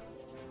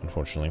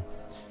 unfortunately.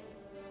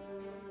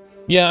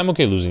 Yeah, I'm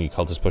okay losing the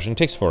Cultist Potion. It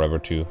takes forever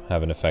to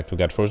have an effect. We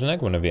got Frozen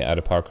Egg. Whenever you add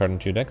a power card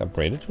into your deck,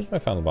 upgrade it. Who's my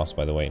final boss,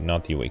 by the way?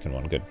 Not the Awakened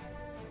one. Good.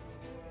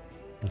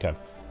 Okay.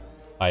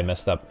 I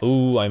messed up.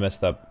 Ooh, I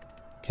messed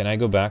up. Can I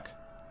go back?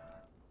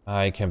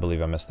 I can't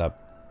believe I messed up.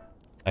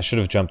 I should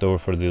have jumped over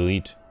for the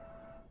elite.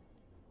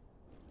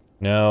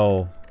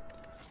 No.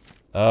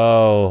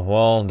 Oh,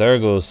 well, there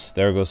goes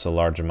a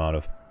large amount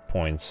of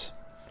points.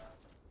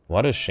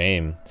 What a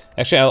shame.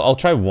 Actually, I'll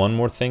try one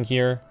more thing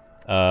here.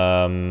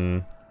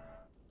 Yeah,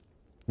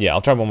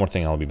 I'll try one more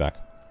thing and I'll be back.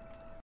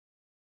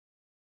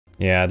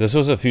 Yeah, this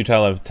was a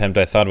futile attempt.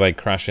 I thought by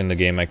crashing the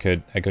game I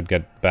could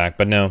get back,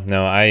 but no,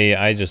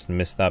 I just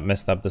messed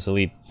up this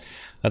elite.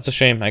 That's a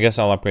shame. I guess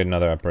I'll upgrade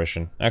another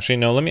apparition. Actually,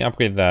 no, let me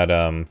upgrade that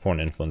Foreign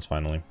Influence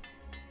finally.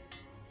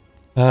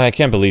 I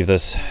can't believe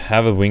this. I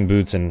have a Wing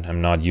Boots and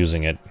I'm not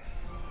using it.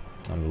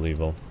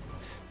 Unbelievable.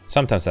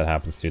 Sometimes that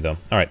happens too, though.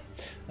 Alright.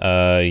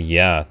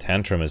 Yeah,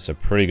 Tantrum is a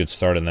pretty good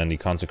start, and then the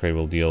Consecrate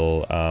will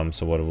deal,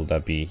 so what will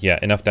that be? Yeah,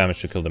 enough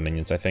damage to kill the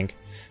minions, I think.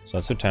 So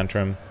let's do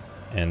Tantrum.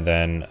 And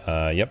then,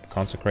 yep,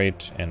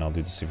 Consecrate, and I'll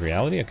do Deceive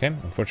Reality. Okay,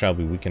 unfortunately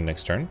I'll be weakened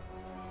next turn.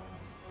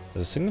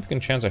 There's a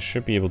significant chance I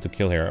should be able to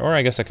kill here. Or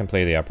I guess I can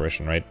play the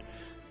Apparition, right?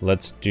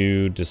 Let's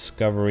do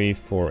Discovery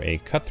for a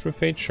Cut-Through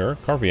Fate. Sure.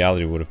 Carve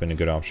Reality would have been a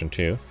good option,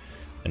 too.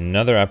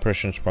 Another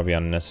Apparition is probably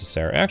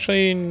unnecessary.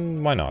 Actually,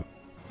 why not?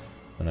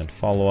 And then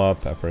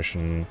Follow-Up,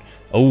 Apparition...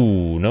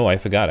 Oh, no, I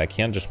forgot. I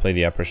can't just play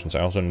the Apparitions.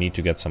 I also need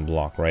to get some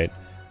block, right?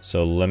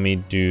 So let me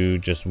do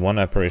just 1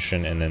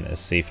 Apparition and then a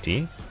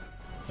Safety.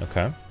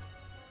 Okay.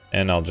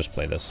 And I'll just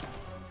play this.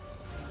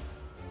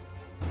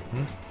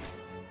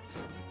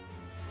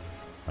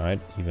 Alright,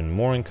 even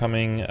more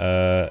incoming,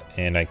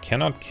 and I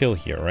cannot kill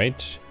here,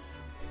 right?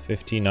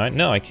 59,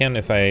 no, I can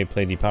if I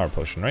play the Power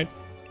Potion, right?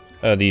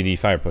 The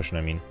Fire Potion,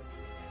 I mean.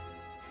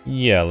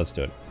 Yeah, let's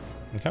do it.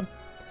 Okay.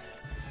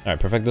 Alright,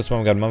 perfect. This one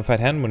we got Mummified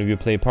Hand. Whenever you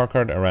play a power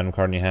card, a random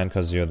card in your hand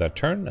because you're that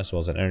turn, as well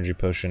as an Energy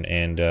Potion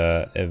and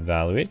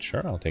Evaluate.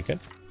 Sure, I'll take it.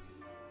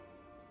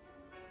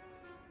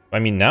 I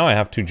mean, now I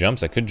have 2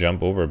 jumps. I could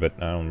jump over, but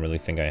I don't really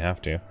think I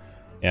have to.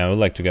 Yeah, I would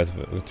like to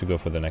go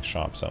for the next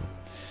shop, so...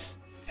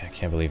 I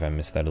can't believe I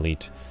missed that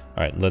elite.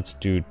 Alright, let's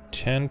do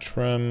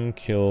Tantrum,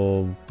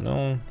 kill...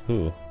 No,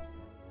 who?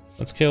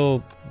 Let's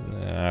kill...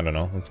 I don't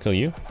know. Let's kill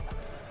you.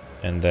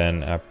 And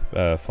then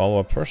follow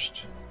up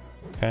first.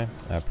 Okay,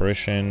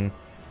 Apparition,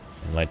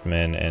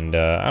 Enlightenment, and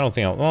I don't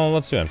think I'll... Well,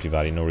 let's do Empty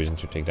Body. No reason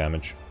to take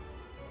damage.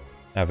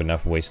 I have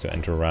enough ways to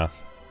enter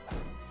Wrath.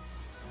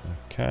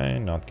 Okay,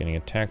 not getting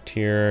attacked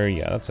here.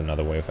 Yeah, that's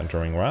another way of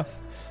entering Wrath.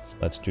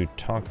 Let's do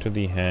Talk to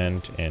the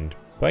Hand and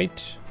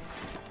Bite.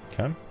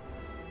 Okay.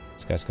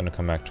 This guy's gonna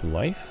come back to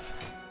life.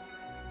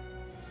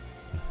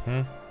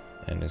 And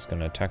it's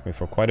gonna attack me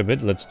for quite a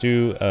bit. Let's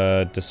do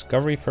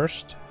Discovery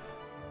first.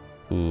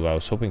 Ooh, I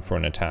was hoping for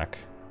an attack.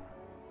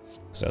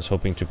 Because I was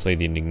hoping to play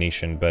the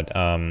Indignation, but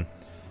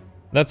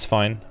that's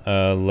fine.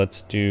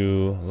 Let's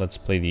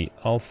play the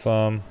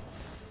Alpha,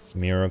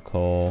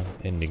 Miracle,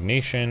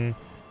 Indignation,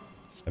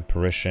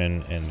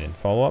 Apparition, and then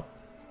follow up.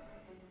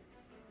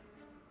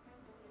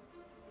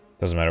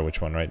 Doesn't matter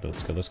which one, right? But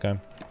let's kill this guy.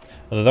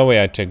 Well, that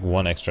way I take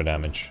 1 extra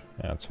damage.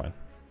 Yeah, that's fine.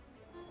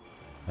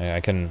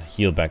 I can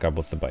heal back up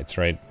with the bites,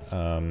 right?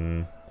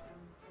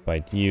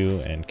 Bite you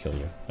and kill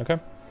you. Okay.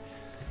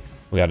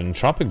 We got an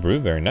Entropic Brew,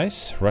 very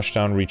nice.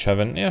 Rushdown, Reach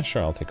Heaven. Yeah,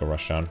 sure, I'll take a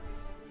Rushdown.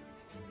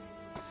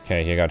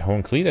 Okay, here I got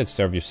Horn Cleat. At the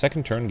start of your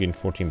second turn, gain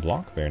 14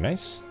 block. Very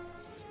nice.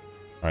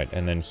 Alright,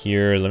 and then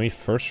here, let me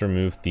first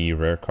remove the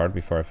rare card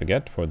before I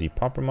forget for the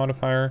Popper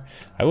modifier.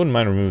 I wouldn't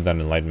mind removing that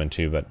Enlightenment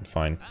too, but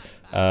fine.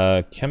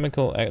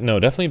 Chemical... No,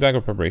 definitely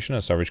Backup Preparation.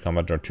 At Savage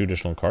Combat, draw 2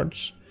 additional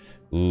cards.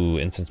 Ooh,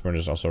 Instance Merge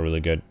is also really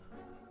good.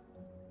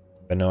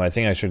 But no, I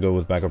think I should go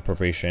with Backup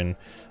Preparation.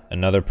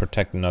 Another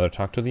Protect, another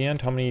Talk to the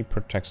End. How many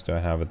Protects do I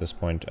have at this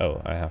point?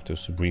 Oh, I have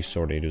to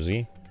resort A to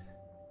Z.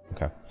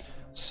 Okay.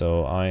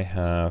 So I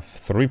have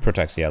 3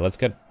 Protects. Yeah, let's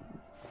get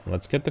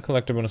the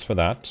Collector bonus for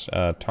that.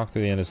 Talk to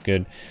the End is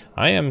good.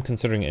 I am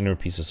considering Inner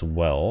Peace as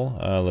well.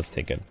 Let's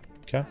take it.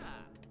 Okay.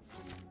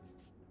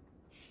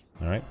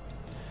 Alright.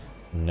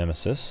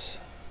 Nemesis.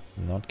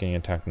 Not getting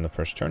attacked in the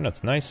first turn.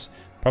 That's nice.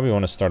 Probably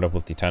want to start up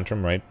with the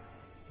Tantrum, right?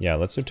 Yeah,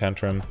 let's do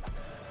Tantrum.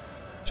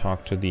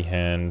 Talk to the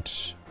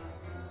Hand.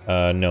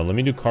 No, let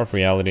me do Carve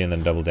Reality and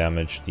then double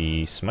damage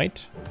the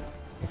Smite.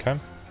 Okay.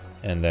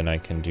 And then I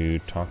can do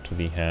Talk to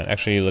the Hand.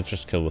 Actually, let's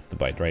just kill with the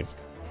Bite, right?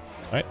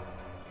 Alright.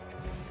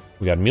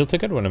 We got Meal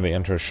Ticket. Whenever we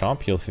enter a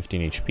shop, heal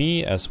 15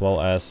 HP, as well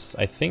as...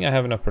 I think I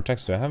have enough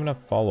Protects. Do I have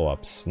enough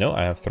follow-ups? No,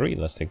 I have 3.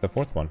 Let's take the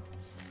 4th one.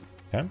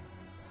 Okay.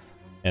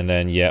 And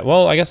then, yeah,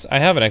 well, I guess I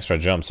have an extra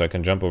jump, so I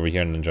can jump over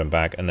here and then jump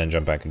back, and then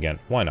jump back again.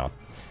 Why not?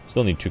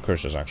 Still need 2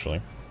 curses,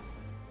 actually.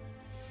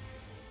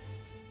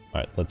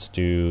 Alright, let's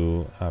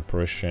do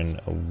Apparition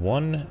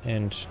 1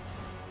 and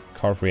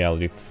Carve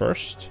Reality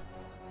first.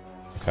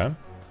 Okay.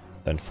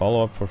 Then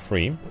follow up for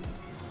free.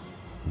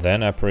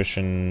 Then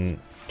Apparition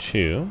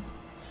 2.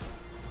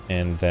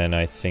 And then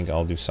I think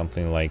I'll do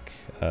something like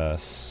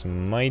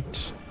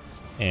Smite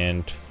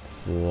and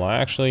Fly.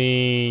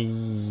 Actually,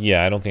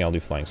 yeah, I don't think I'll do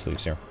Flying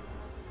Sleeves here.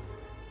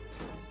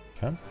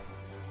 Okay.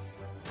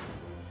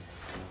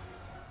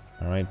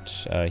 Alright,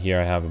 here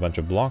I have a bunch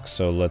of blocks,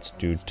 so let's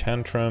do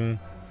Tantrum.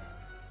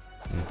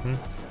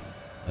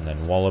 And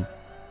then Wallop.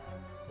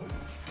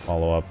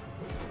 Follow up.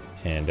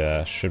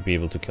 And should be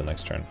able to kill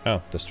next turn.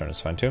 Oh, this turn is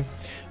fine too.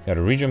 Got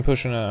a Regen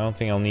Potion, I don't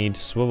think I'll need.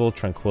 Swivel,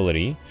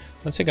 Tranquility.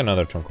 Let's take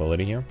another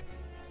Tranquility here.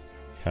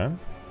 Okay.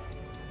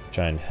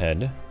 Giant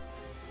Head.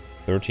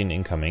 13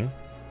 incoming.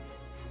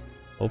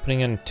 Opening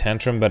in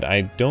Tantrum, but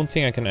I don't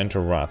think I can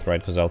enter Wrath, right?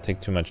 Because I'll take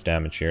too much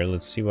damage here.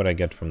 Let's see what I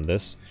get from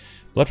this.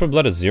 Blood for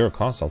Blood is 0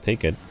 cost, I'll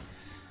take it.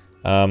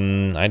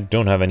 I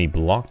don't have any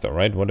block though,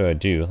 right? What do I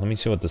do? Let me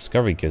see what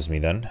Discovery gives me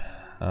then.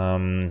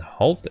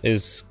 Halt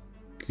is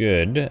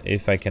good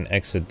if I can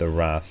exit the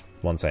Wrath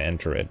once I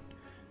enter it.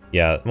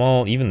 Yeah,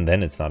 well, even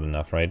then it's not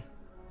enough, right?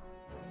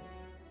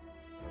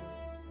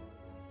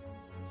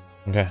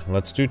 Okay,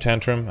 let's do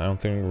Tantrum. I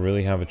don't think we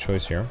really have a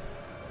choice here.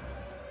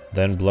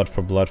 Then Blood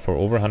for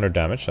over 100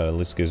 damage. That at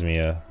least gives me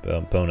a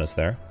bonus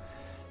there.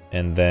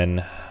 And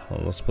then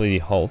let's play the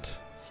Halt.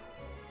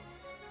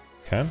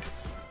 Okay.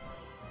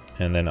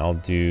 And then I'll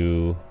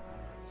do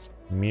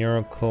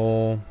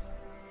Miracle,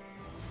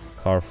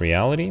 Carve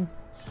Reality.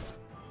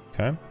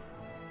 Okay.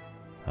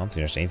 I don't think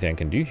there's anything I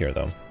can do here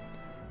though.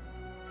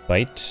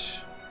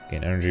 Bite,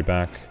 gain energy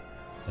back,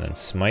 and then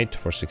Smite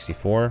for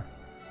 64.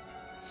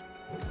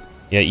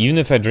 Yeah, even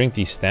if I drink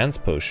the Stance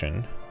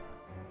Potion,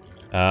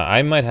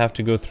 I might have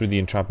to go through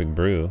the Entropic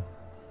Brew,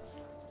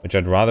 which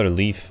I'd rather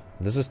leave.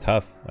 This is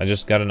tough. I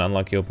just got an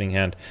unlucky opening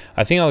hand.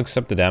 I think I'll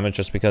accept the damage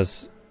just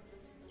because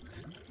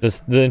the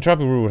Entropic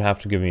Brew would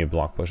have to give me a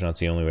block potion. That's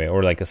the only way,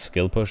 or like a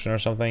skill potion or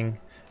something.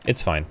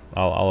 It's fine.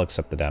 I'll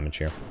accept the damage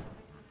here.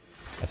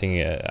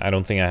 I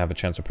don't think I have a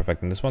chance of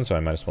perfecting this one, so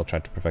I might as well try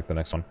to perfect the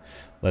next one.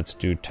 Let's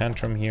do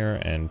Tantrum here,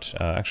 and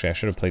actually I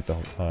should have played the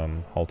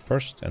Halt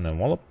first, and then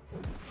Wallop.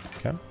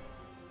 Okay.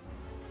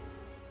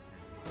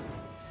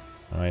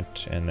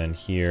 Alright, and then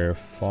here,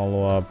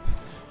 follow up.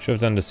 Should have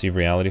done Deceive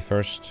Reality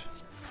first.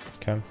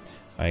 Okay.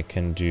 I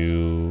can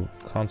do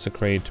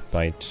Consecrate,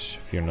 Bite,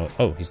 Fear No...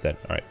 Oh, he's dead.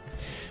 Alright.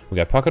 We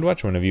got Pocket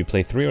Watch. Whenever you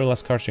play 3 or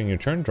less cards during your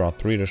turn, draw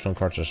 3 additional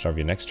cards to start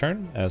your next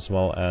turn. As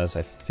well as,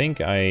 I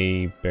think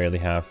I barely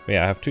have...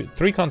 Yeah, I have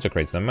 3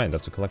 Consecrates. Never mind,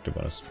 that's a collector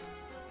bonus.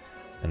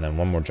 And then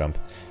 1 more jump.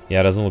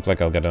 Yeah, it doesn't look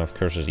like I'll get enough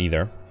curses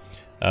either.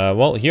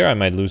 Well, here I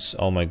might lose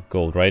all my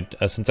gold, right?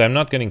 Since I'm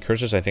not getting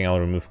curses, I think I'll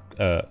remove...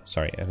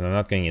 sorry, if I'm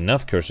not getting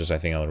enough curses, I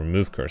think I'll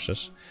remove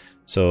curses.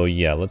 So,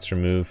 yeah, let's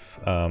remove...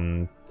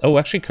 Oh,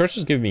 actually,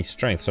 curses give me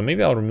strength, so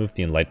maybe I'll remove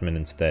the enlightenment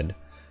instead.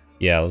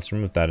 Yeah, let's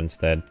remove that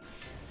instead.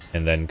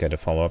 And then get a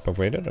follow-up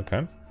upgraded,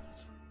 okay.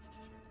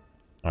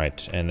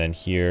 Alright, and then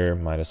here,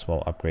 might as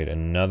well upgrade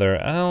another...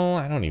 Oh,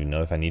 I don't even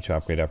know if I need to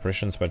upgrade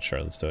apparitions, but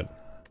sure, let's do it.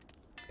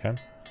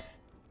 Okay.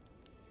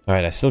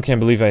 Alright, I still can't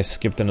believe I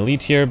skipped an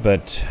elite here,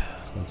 but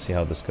let's see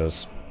how this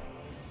goes.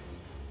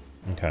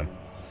 Okay.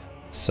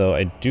 So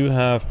I do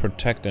have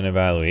Protect and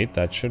Evaluate,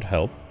 that should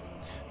help.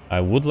 I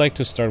would like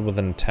to start with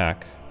an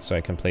attack, so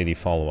I can play the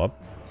follow-up.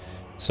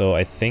 So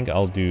I think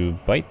I'll do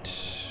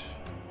Bite.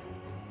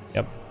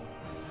 Yep.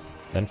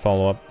 Then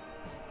follow-up.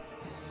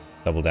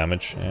 Double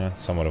damage. Yeah,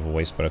 somewhat of a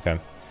waste, but okay.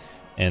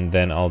 And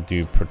then I'll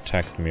do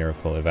Protect,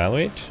 Miracle,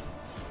 Evaluate.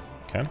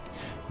 Okay. I'm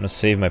gonna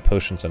save my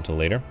potions until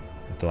later,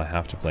 until I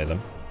have to play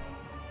them.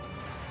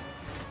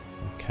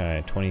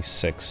 Okay,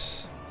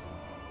 26.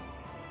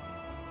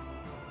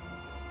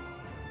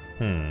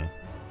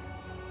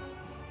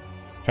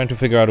 Trying to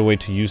figure out a way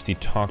to use the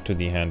Talk to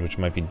the Hand, which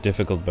might be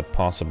difficult but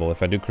possible.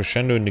 If I do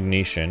Crescendo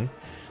Indignation,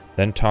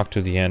 then Talk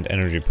to the Hand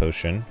Energy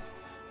Potion,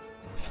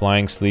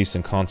 Flying Sleeves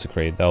and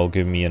Consecrate, that'll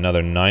give me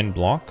another 9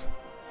 block.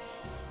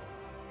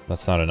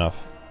 That's not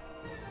enough.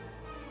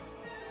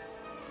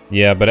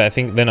 Yeah, but I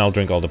think then I'll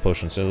drink all the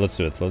potions, so let's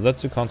do it.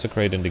 Let's do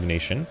Consecrate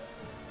Indignation.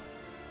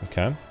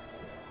 Okay.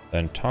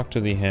 Then Talk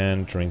to the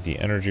Hand, drink the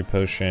Energy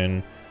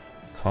Potion,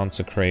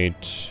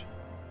 Consecrate,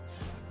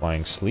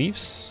 Flying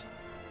Sleeves.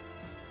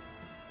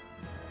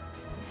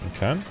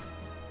 Okay.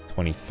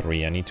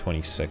 23. I need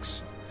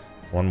 26.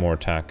 1 more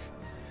attack.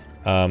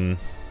 Let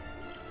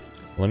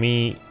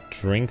me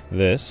drink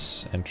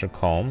this, Enter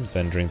Calm,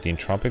 then drink the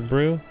Entropic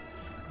Brew.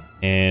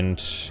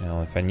 And you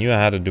know, if I knew I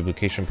had a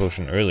duplication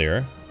potion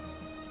earlier,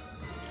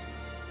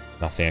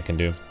 nothing I can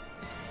do.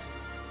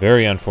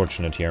 Very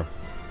unfortunate here.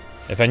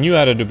 If I knew I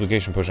had a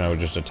duplication potion, I would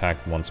just attack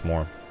once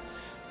more.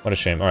 What a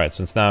shame. Alright,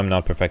 since now I'm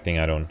not perfecting,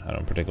 I don't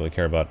particularly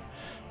care about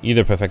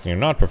either perfecting or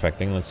not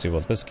perfecting. Let's see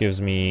what this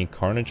gives me.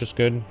 Carnage is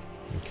good.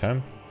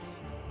 Okay.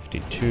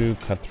 52,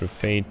 Cut Through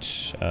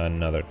Fate.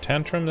 Another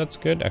Tantrum, that's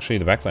good. Actually,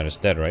 the backline is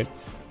dead, right?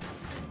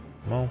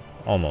 Well,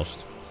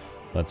 almost.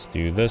 Let's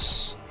do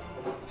this.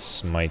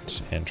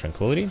 Smite and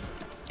Tranquility.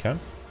 Okay.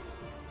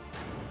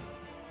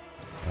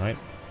 Alright.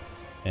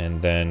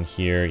 And then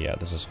here, yeah,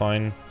 this is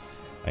fine.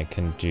 I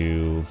can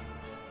do...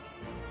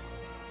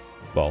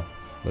 Well,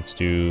 let's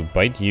do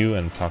Bite you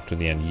and Talk to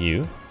the End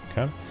you.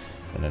 Okay.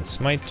 And then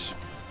Smite.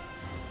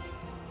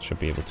 Should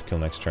be able to kill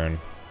next turn.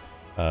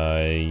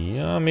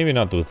 Yeah, maybe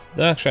not with...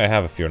 Actually, I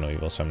have a Fear No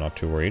Evil, so I'm not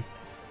too worried.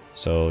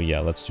 So, yeah,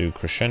 let's do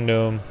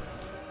Crescendo.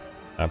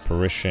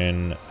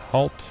 Apparition,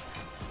 Halt.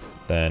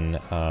 Then,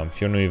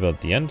 Fear No Evil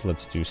at the end.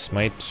 Let's do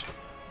Smite.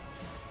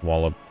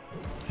 Wallop.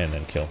 And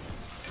then kill.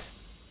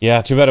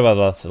 Yeah, too bad about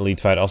that last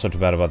elite fight. Also too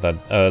bad about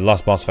that...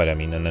 last boss fight, I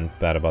mean. And then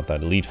bad about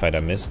that elite fight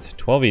I missed.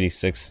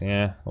 1286.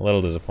 Yeah, a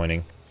little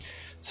disappointing.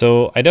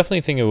 So, I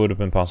definitely think it would have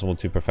been possible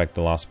to perfect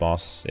the last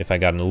boss if I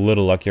gotten a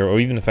little luckier,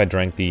 or even if I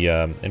drank the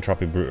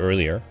Entropy Brew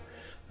earlier.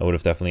 I would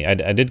have definitely...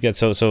 I did get...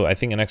 So I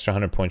think an extra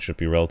 100 points should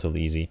be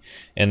relatively easy.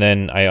 And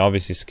then I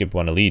obviously skipped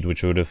 1 elite,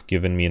 which would have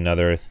given me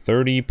another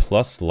 30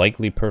 plus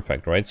likely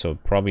perfect, right? So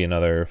probably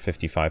another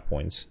 55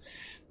 points.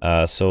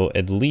 So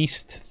at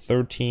least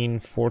 13,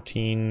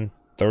 14...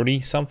 30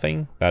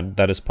 something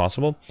that is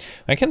possible.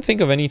 I can't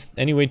think of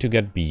any way to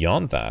get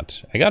beyond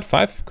that. I got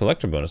 5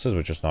 collector bonuses,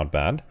 which is not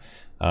bad,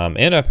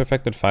 and I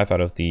perfected 5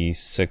 out of the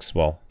 6,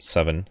 well,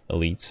 7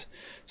 elites.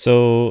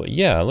 So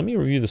yeah, let me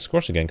review the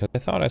scores again, because I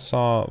thought I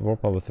saw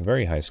Vorpal with a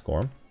very high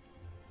score.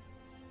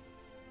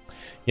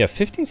 Yeah,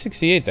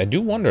 1568s. I do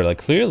wonder, like,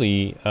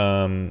 clearly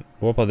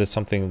Vorpal did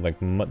something like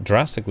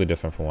drastically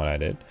different from what I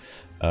did.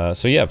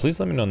 So yeah, please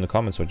let me know in the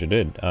comments what you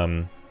did.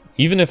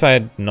 Even if I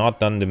had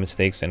not done the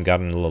mistakes and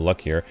gotten a little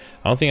luckier,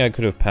 I don't think I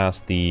could have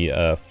passed the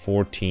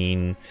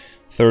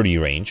 1430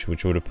 range,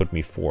 which would have put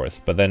me 4th.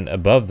 But then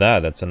above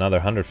that, that's another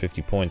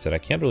 150 points that I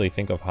can't really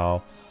think of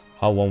how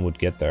one would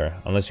get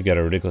there, unless you get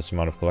a ridiculous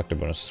amount of collector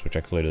bonuses, which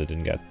I clearly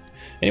didn't get.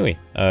 Anyway,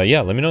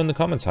 yeah, let me know in the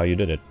comments how you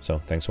did it. So,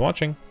 thanks for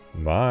watching.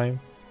 Bye.